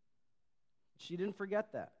 She didn't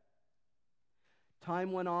forget that.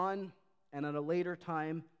 Time went on, and at a later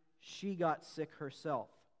time, she got sick herself.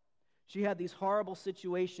 She had these horrible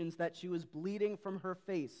situations that she was bleeding from her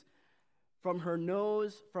face, from her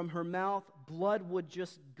nose, from her mouth. Blood would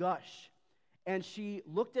just gush. And she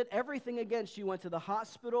looked at everything again. She went to the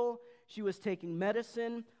hospital. She was taking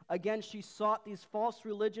medicine. Again, she sought these false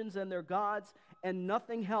religions and their gods, and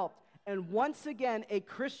nothing helped. And once again, a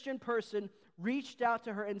Christian person reached out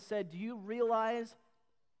to her and said, do you realize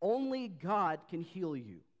only God can heal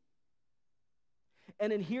you?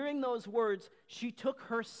 And in hearing those words, she took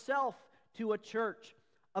herself to a church.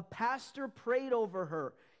 A pastor prayed over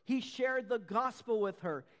her. He shared the gospel with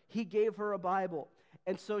her. He gave her a Bible.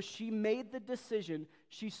 And so she made the decision.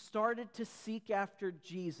 She started to seek after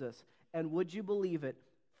Jesus. And would you believe it?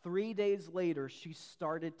 3 days later, she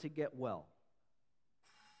started to get well.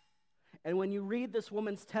 And when you read this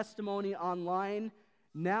woman's testimony online,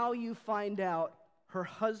 now you find out her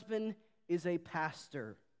husband is a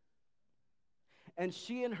pastor. And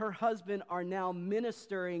she and her husband are now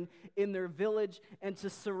ministering in their village and to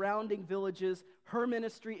surrounding villages. Her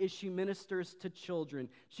ministry is she ministers to children.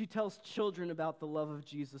 She tells children about the love of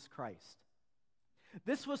Jesus Christ.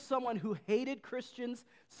 This was someone who hated Christians,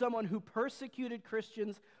 someone who persecuted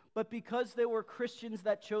Christians, but because they were Christians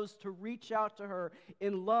that chose to reach out to her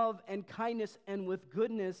in love and kindness and with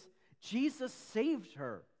goodness, Jesus saved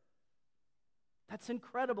her. That's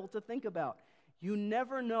incredible to think about. You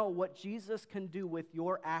never know what Jesus can do with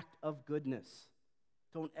your act of goodness.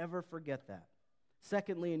 Don't ever forget that.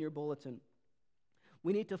 Secondly, in your bulletin,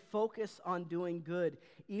 we need to focus on doing good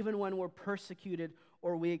even when we're persecuted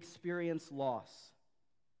or we experience loss.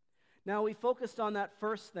 Now, we focused on that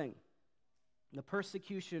first thing, the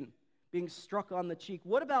persecution, being struck on the cheek.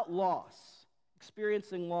 What about loss?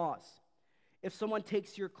 Experiencing loss. If someone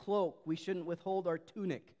takes your cloak, we shouldn't withhold our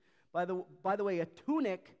tunic. By the way, a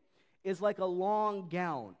tunic is like a long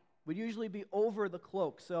gown. Would usually be over the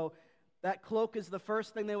cloak. So that cloak is the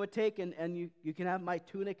first thing they would take, and you can have my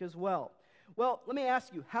tunic as well. Well, let me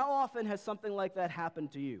ask you, how often has something like that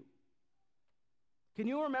happened to you? Can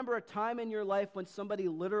you remember a time in your life when somebody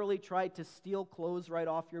literally tried to steal clothes right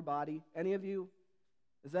off your body? Any of you?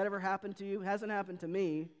 Has that ever happened to you? It hasn't happened to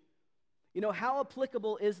me. You know, how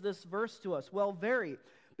applicable is this verse to us? Well, very.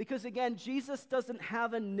 Because again, Jesus doesn't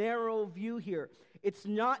have a narrow view here. It's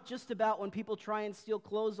not just about when people try and steal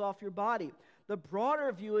clothes off your body. The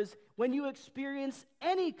broader view is when you experience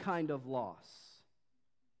any kind of loss,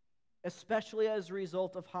 especially as a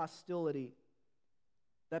result of hostility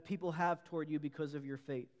that people have toward you because of your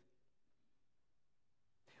faith.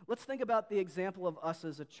 Let's think about the example of us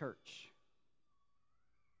as a church.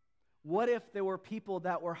 What if there were people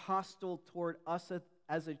that were hostile toward us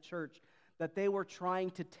as a church, that they were trying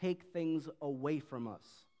to take things away from us?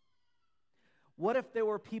 What if there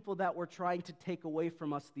were people that were trying to take away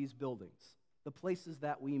from us these buildings, the places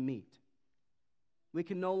that we meet? We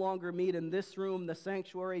can no longer meet in this room, the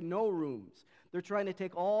sanctuary, no rooms. They're trying to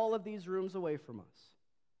take all of these rooms away from us.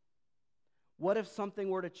 What if something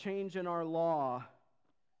were to change in our law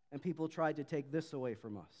and people tried to take this away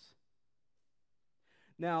from us?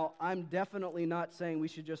 Now, I'm definitely not saying we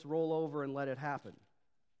should just roll over and let it happen.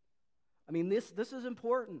 I mean, this is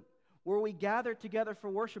important. Where we gather together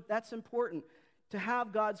for worship, that's important. To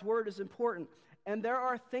have God's word is important. And there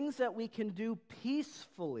are things that we can do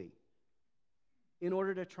peacefully in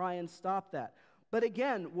order to try and stop that. But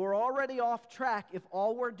again, we're already off track if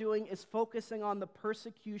all we're doing is focusing on the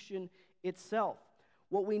persecution itself.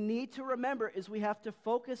 What we need to remember is we have to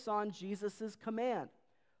focus on Jesus' command.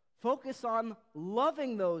 Focus on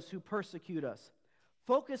loving those who persecute us.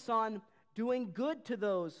 Focus on doing good to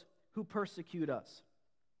those who persecute us.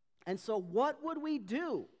 And so what would we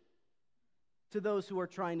do to those who are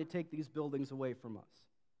trying to take these buildings away from us?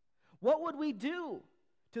 What would we do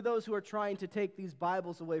to those who are trying to take these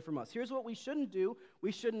Bibles away from us? Here's what we shouldn't do.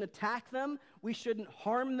 We shouldn't attack them. We shouldn't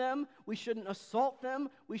harm them. We shouldn't assault them.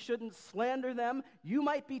 We shouldn't slander them. You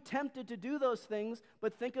might be tempted to do those things,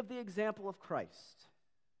 but think of the example of Christ.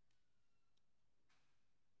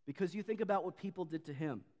 Because you think about what people did to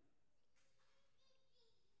him.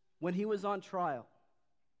 When he was on trial,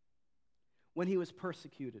 when he was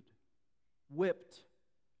persecuted, whipped,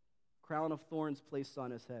 crown of thorns placed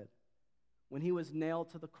on his head, when he was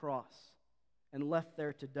nailed to the cross and left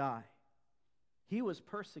there to die, he was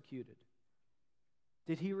persecuted.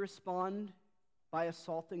 Did he respond by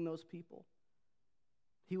assaulting those people?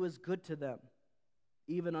 He was good to them,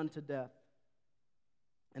 even unto death.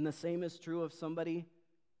 And the same is true if somebody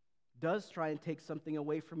does try and take something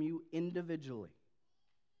away from you individually.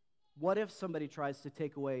 What if somebody tries to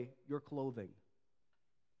take away your clothing?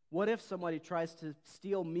 What if somebody tries to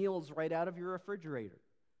steal meals right out of your refrigerator?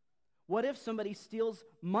 What if somebody steals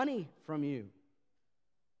money from you?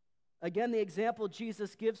 Again, the example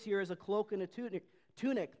Jesus gives here is a cloak and a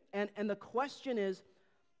tunic. And the question is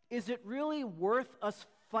it really worth us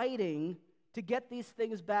fighting to get these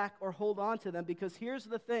things back or hold on to them? Because here's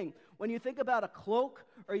the thing. When you think about a cloak,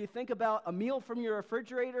 or you think about a meal from your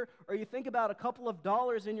refrigerator, or you think about a couple of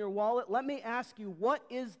dollars in your wallet, let me ask you, what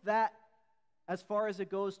is that as far as it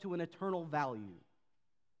goes to an eternal value?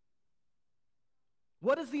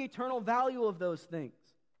 What is the eternal value of those things?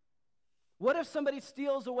 What if somebody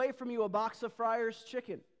steals away from you a box of Friar's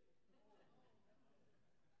chicken?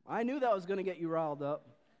 I knew that was going to get you riled up.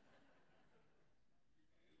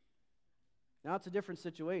 Now it's a different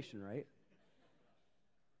situation, right?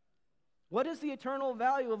 What is the eternal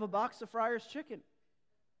value of a box of Friar's chicken?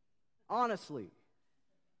 Honestly.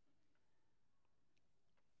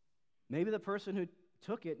 Maybe the person who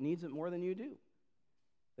took it needs it more than you do.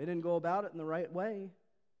 They didn't go about it in the right way.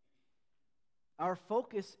 Our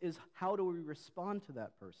focus is, how do we respond to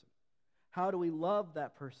that person? How do we love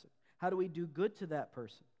that person? How do we do good to that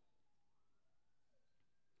person?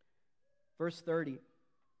 Verse 30.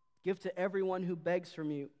 Give to everyone who begs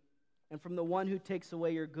from you, and from the one who takes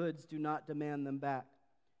away your goods, do not demand them back.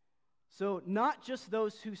 So not just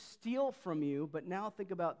those who steal from you, but now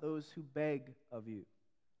think about those who beg of you.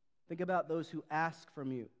 Think about those who ask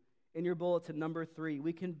from you. in your bulletin, number 3.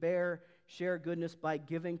 We can share goodness by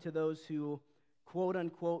giving to those who, quote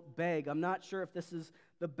unquote, beg. I'm not sure if this is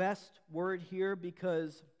the best word here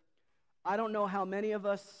because I don't know how many of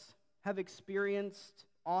us have experienced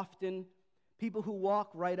often people who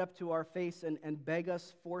walk right up to our face and beg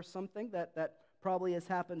us for something. That probably has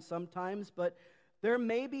happened sometimes, but there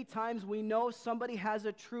may be times we know somebody has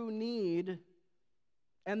a true need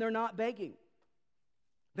and they're not begging.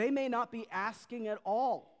 They may not be asking at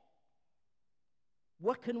all.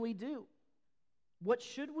 What can we do? What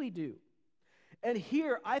should we do? And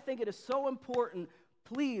here, I think it is so important.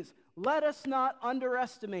 Please, let us not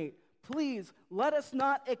underestimate. Please, let us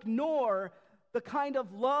not ignore the kind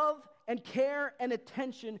of love and care and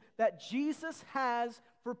attention that Jesus has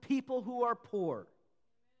for people who are poor,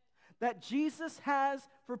 that Jesus has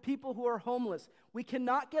for people who are homeless. We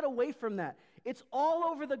cannot get away from that. It's all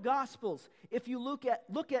over the Gospels. If you look at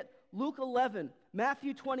Luke 11,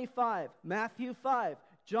 Matthew 25, Matthew 5,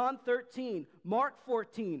 John 13, Mark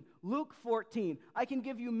 14, Luke 14. I can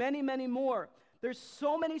give you many, many more. There's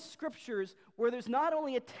so many scriptures where there's not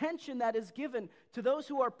only attention that is given to those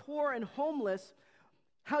who are poor and homeless,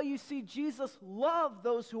 how you see Jesus love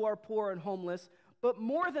those who are poor and homeless, but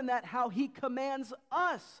more than that, how he commands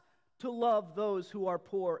us to love those who are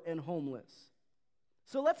poor and homeless.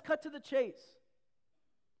 So let's cut to the chase,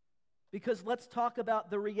 because let's talk about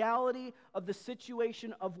the reality of the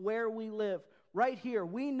situation of where we live. Right here,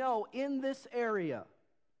 we know in this area,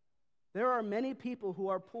 there are many people who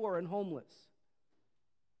are poor and homeless.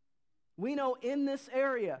 We know in this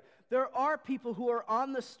area, there are people who are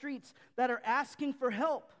on the streets that are asking for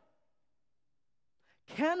help.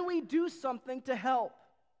 Can we do something to help?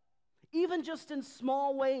 Even just in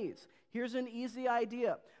small ways. Here's an easy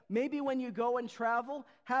idea. Maybe when you go and travel,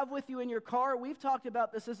 have with you in your car, we've talked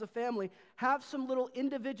about this as a family, have some little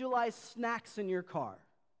individualized snacks in your car.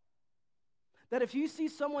 That if you see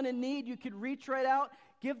someone in need, you could reach right out,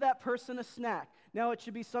 give that person a snack. Now, it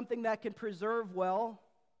should be something that can preserve well,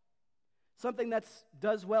 something that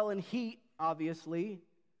does well in heat, obviously.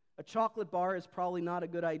 A chocolate bar is probably not a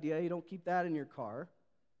good idea. You don't keep that in your car.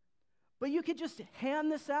 But you could just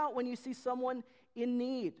hand this out when you see someone in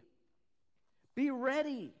need. Be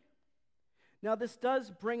ready. Now, this does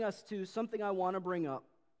bring us to something I want to bring up.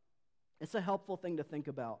 It's a helpful thing to think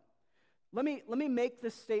about. Let me make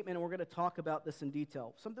this statement, and we're going to talk about this in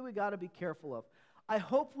detail. Something we got to be careful of. I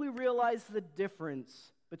hope we realize the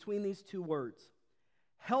difference between these two words.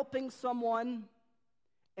 Helping someone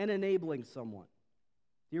and enabling someone.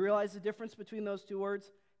 Do you realize the difference between those two words?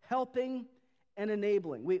 Helping and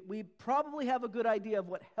enabling. We probably have a good idea of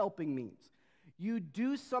what helping means. You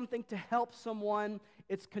do something to help someone.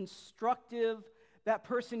 It's constructive. That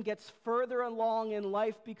person gets further along in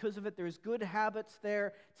life because of it. There's good habits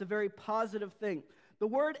there. It's a very positive thing. The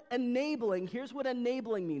word enabling, here's what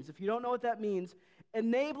enabling means. If you don't know what that means,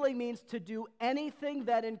 enabling means to do anything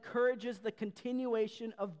that encourages the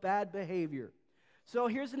continuation of bad behavior. So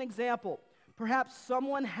here's an example. Perhaps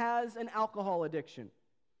someone has an alcohol addiction.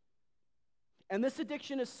 And this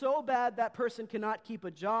addiction is so bad that person cannot keep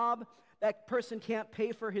a job, that person can't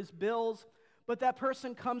pay for his bills, but that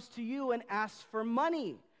person comes to you and asks for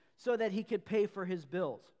money so that he could pay for his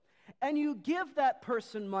bills. And you give that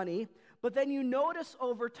person money, but then you notice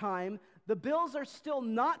over time the bills are still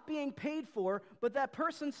not being paid for, but that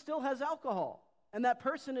person still has alcohol, and that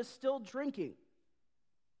person is still drinking.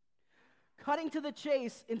 Cutting to the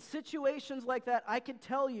chase, in situations like that, I can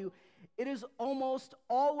tell you, it is almost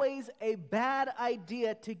always a bad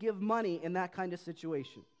idea to give money in that kind of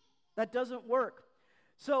situation. That doesn't work.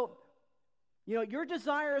 So, your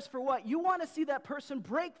desire is for what? You want to see that person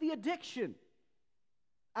break the addiction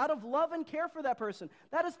out of love and care for that person.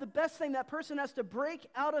 That is the best thing. That person has to break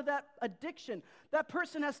out of that addiction. That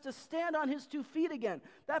person has to stand on his 2 feet again.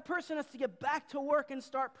 That person has to get back to work and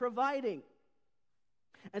start providing.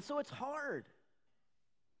 And so it's hard.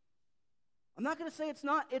 I'm not going to say it's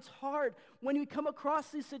not. It's hard. When you come across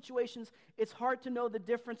these situations, it's hard to know the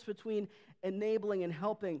difference between enabling and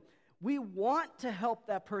helping. We want to help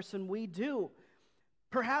that person. We do.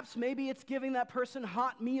 Perhaps maybe it's giving that person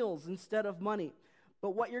hot meals instead of money.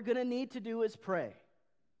 But what you're going to need to do is pray.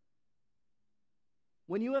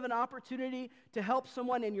 When you have an opportunity to help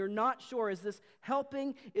someone and you're not sure, is this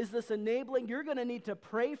helping, is this enabling, you're going to need to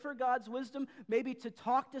pray for God's wisdom, maybe to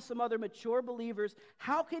talk to some other mature believers.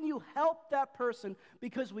 How can you help that person?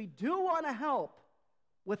 Because we do want to help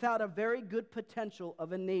without a very good potential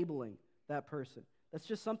of enabling that person. That's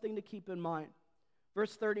just something to keep in mind.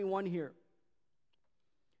 Verse 31 here.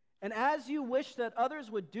 And as you wish that others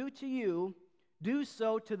would do to you, do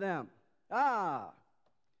so to them.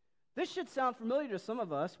 This should sound familiar to some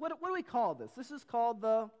of us. What do we call this? This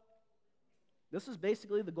is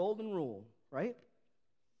basically the golden rule, right?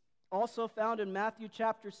 Also found in Matthew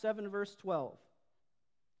chapter 7, verse 12.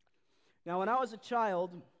 Now, when I was a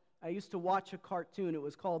child, I used to watch a cartoon. It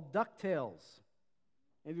was called DuckTales.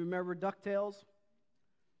 Any of you remember DuckTales?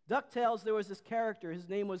 DuckTales, there was this character. His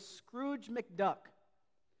name was Scrooge McDuck.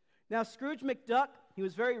 Now, Scrooge McDuck, he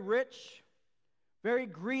was very rich, very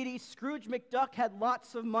greedy. Scrooge McDuck had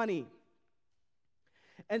lots of money.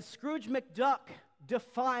 And Scrooge McDuck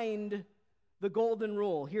defined the golden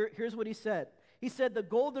rule. Here's what he said. He said, the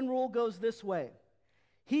golden rule goes this way.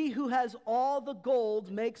 He who has all the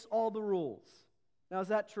gold makes all the rules. Now, is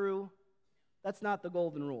that true? That's not the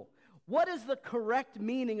golden rule. What is the correct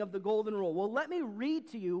meaning of the golden rule? Well, let me read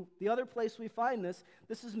to you the other place we find this.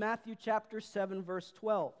 This is Matthew chapter 7, verse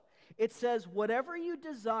 12. It says, whatever you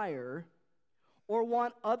desire or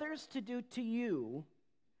want others to do to you,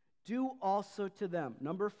 do also to them.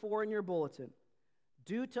 Number 4 in your bulletin.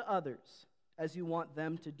 Do to others as you want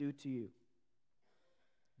them to do to you.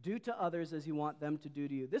 Do to others as you want them to do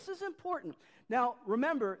to you. This is important. Now,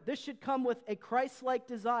 remember, this should come with a Christ-like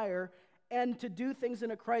desire and to do things in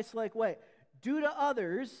a Christ-like way. Do to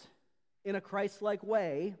others in a Christ-like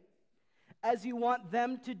way as you want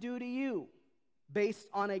them to do to you, based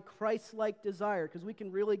on a Christ-like desire, because we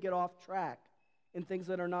can really get off track in things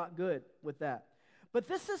that are not good with that. But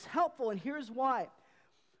this is helpful, and here's why.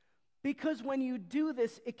 Because when you do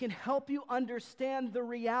this, it can help you understand the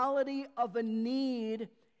reality of a need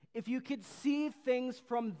if you could see things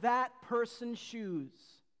from that person's shoes.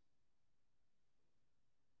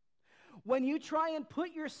 When you try and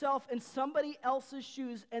put yourself in somebody else's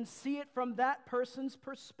shoes and see it from that person's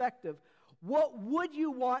perspective, what would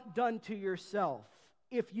you want done to yourself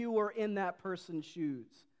if you were in that person's shoes?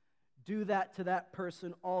 Do that to that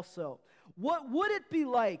person also. What would it be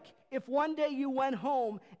like if one day you went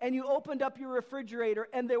home and you opened up your refrigerator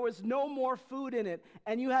and there was no more food in it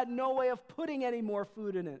and you had no way of putting any more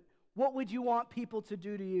food in it? What would you want people to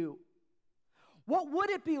do to you? What would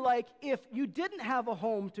it be like if you didn't have a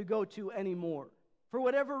home to go to anymore? For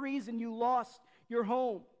whatever reason, you lost your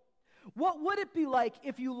home. What would it be like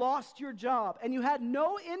if you lost your job and you had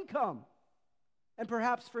no income and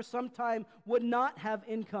perhaps for some time would not have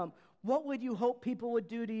income? What would you hope people would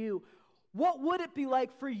do to you? What would it be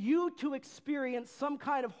like for you to experience some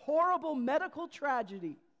kind of horrible medical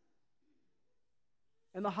tragedy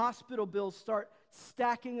and the hospital bills start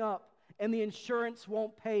stacking up and the insurance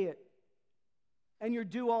won't pay it and you're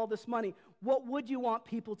due all this money? What would you want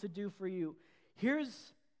people to do for you?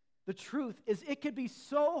 Here's the truth, is it could be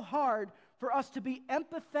so hard for us to be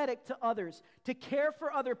empathetic to others, to care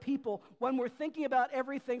for other people when we're thinking about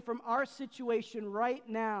everything from our situation right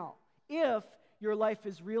now. If your life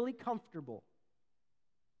is really comfortable,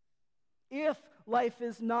 if life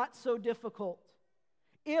is not so difficult,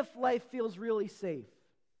 if life feels really safe.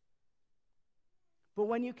 But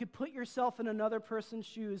when you could put yourself in another person's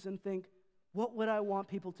shoes and think, what would I want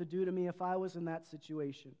people to do to me if I was in that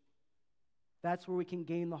situation? That's where we can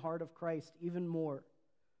gain the heart of Christ even more.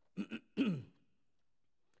 We're going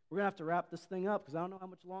to have to wrap this thing up because I don't know how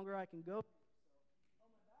much longer I can go.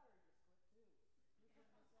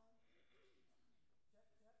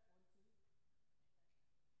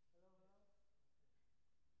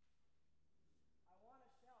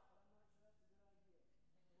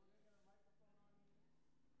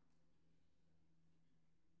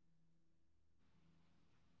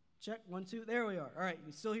 Check, 1, 2, there we are. All right,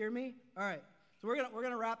 you still hear me? All right, so we're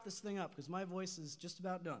gonna wrap this thing up because my voice is just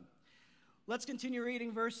about done. Let's continue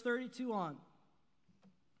reading verse 32 on.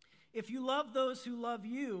 If you love those who love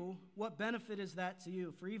you, what benefit is that to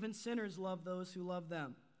you? For even sinners love those who love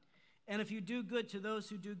them. And if you do good to those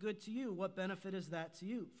who do good to you, what benefit is that to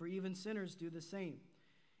you? For even sinners do the same.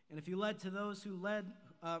 And if you led to those who led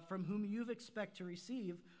from whom you expect to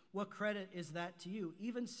receive, what credit is that to you?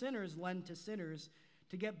 Even sinners lend to sinners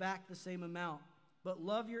to get back the same amount. But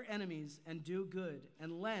love your enemies and do good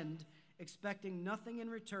and lend, expecting nothing in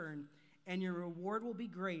return, and your reward will be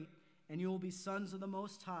great, and you will be sons of the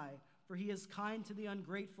Most High, for he is kind to the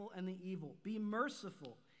ungrateful and the evil. Be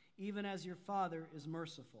merciful, even as your Father is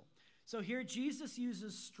merciful. So here Jesus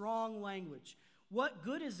uses strong language. What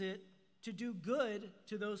good is it to do good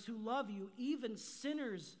to those who love you? Even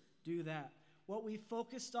sinners do that. What we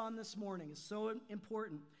focused on this morning is so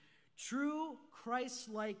important. True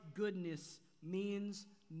Christ-like goodness means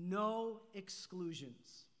no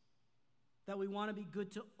exclusions. That we want to be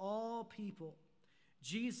good to all people.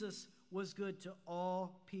 Jesus was good to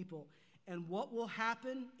all people. And what will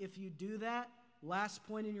happen if you do that? Last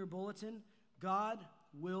point in your bulletin, God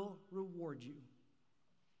will reward you.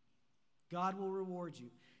 God will reward you.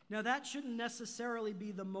 Now, that shouldn't necessarily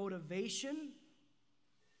be the motivation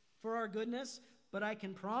for our goodness, but I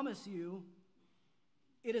can promise you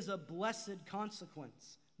it is a blessed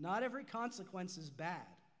consequence. Not every consequence is bad.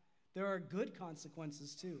 There are good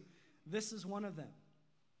consequences too. This is one of them.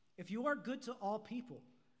 If you are good to all people,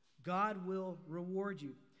 God will reward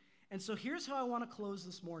you. And so here's how I want to close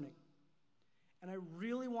this morning. And I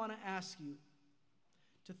really want to ask you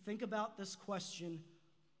to think about this question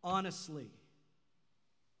honestly.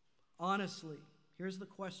 Honestly, here's the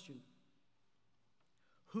question.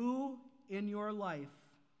 Who in your life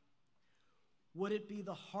would it be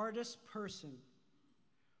the hardest person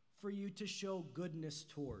for you to show goodness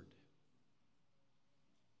toward?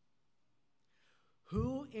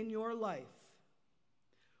 Who in your life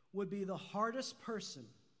would be the hardest person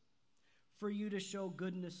for you to show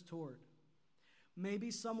goodness toward? Maybe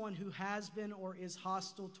someone who has been or is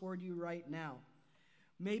hostile toward you right now.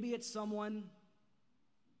 Maybe it's someone,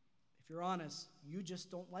 if you're honest, you just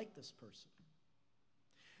don't like this person.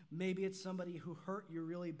 Maybe it's somebody who hurt you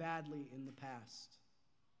really badly in the past.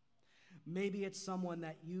 Maybe it's someone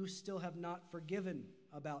that you still have not forgiven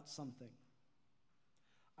about something.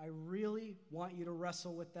 I really want you to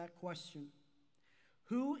wrestle with that question.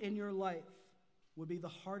 Who in your life would be the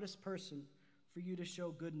hardest person for you to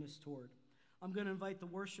show goodness toward? I'm going to invite the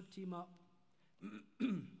worship team up.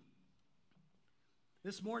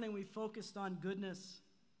 This morning we focused on goodness.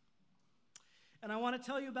 And I want to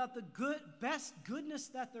tell you about the best goodness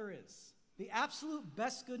that there is. The absolute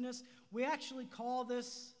best goodness. We actually call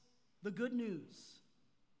this the good news.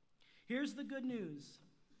 Here's the good news,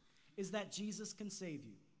 is that Jesus can save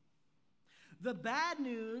you. The bad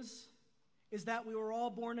news is that we were all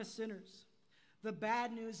born as sinners. The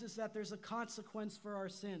bad news is that there's a consequence for our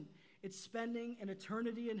sin. It's spending an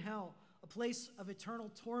eternity in hell, a place of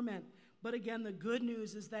eternal torment. But again, the good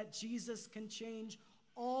news is that Jesus can change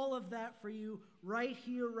all of that for you right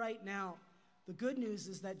here, right now. The good news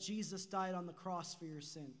is that Jesus died on the cross for your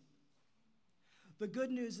sin. The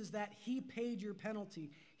good news is that he paid your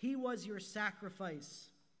penalty. He was your sacrifice.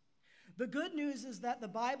 The good news is that the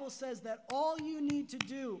Bible says that all you need to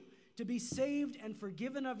do to be saved and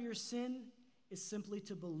forgiven of your sin is simply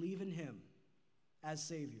to believe in him as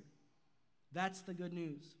Savior. That's the good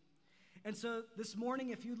news. And so this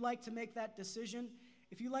morning, if you'd like to make that decision,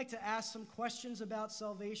 if you'd like to ask some questions about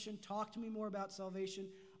salvation, talk to me more about salvation,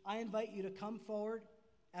 I invite you to come forward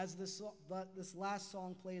as this last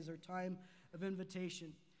song plays, our time of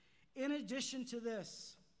invitation. In addition to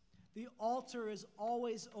this, the altar is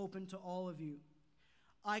always open to all of you.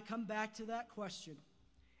 I come back to that question.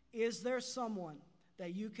 Is there someone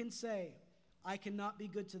that you can say, I cannot be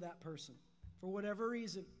good to that person? For whatever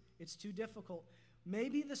reason, it's too difficult.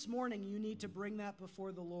 Maybe this morning you need to bring that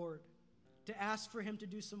before the Lord, to ask for him to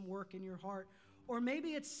do some work in your heart. Or maybe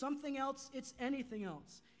it's something else, it's anything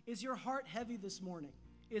else. Is your heart heavy this morning?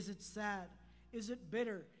 Is it sad? Is it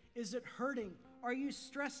bitter? Is it hurting? Are you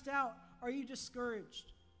stressed out? Are you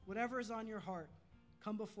discouraged? Whatever is on your heart,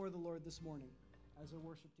 come before the Lord this morning as a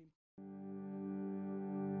worship team.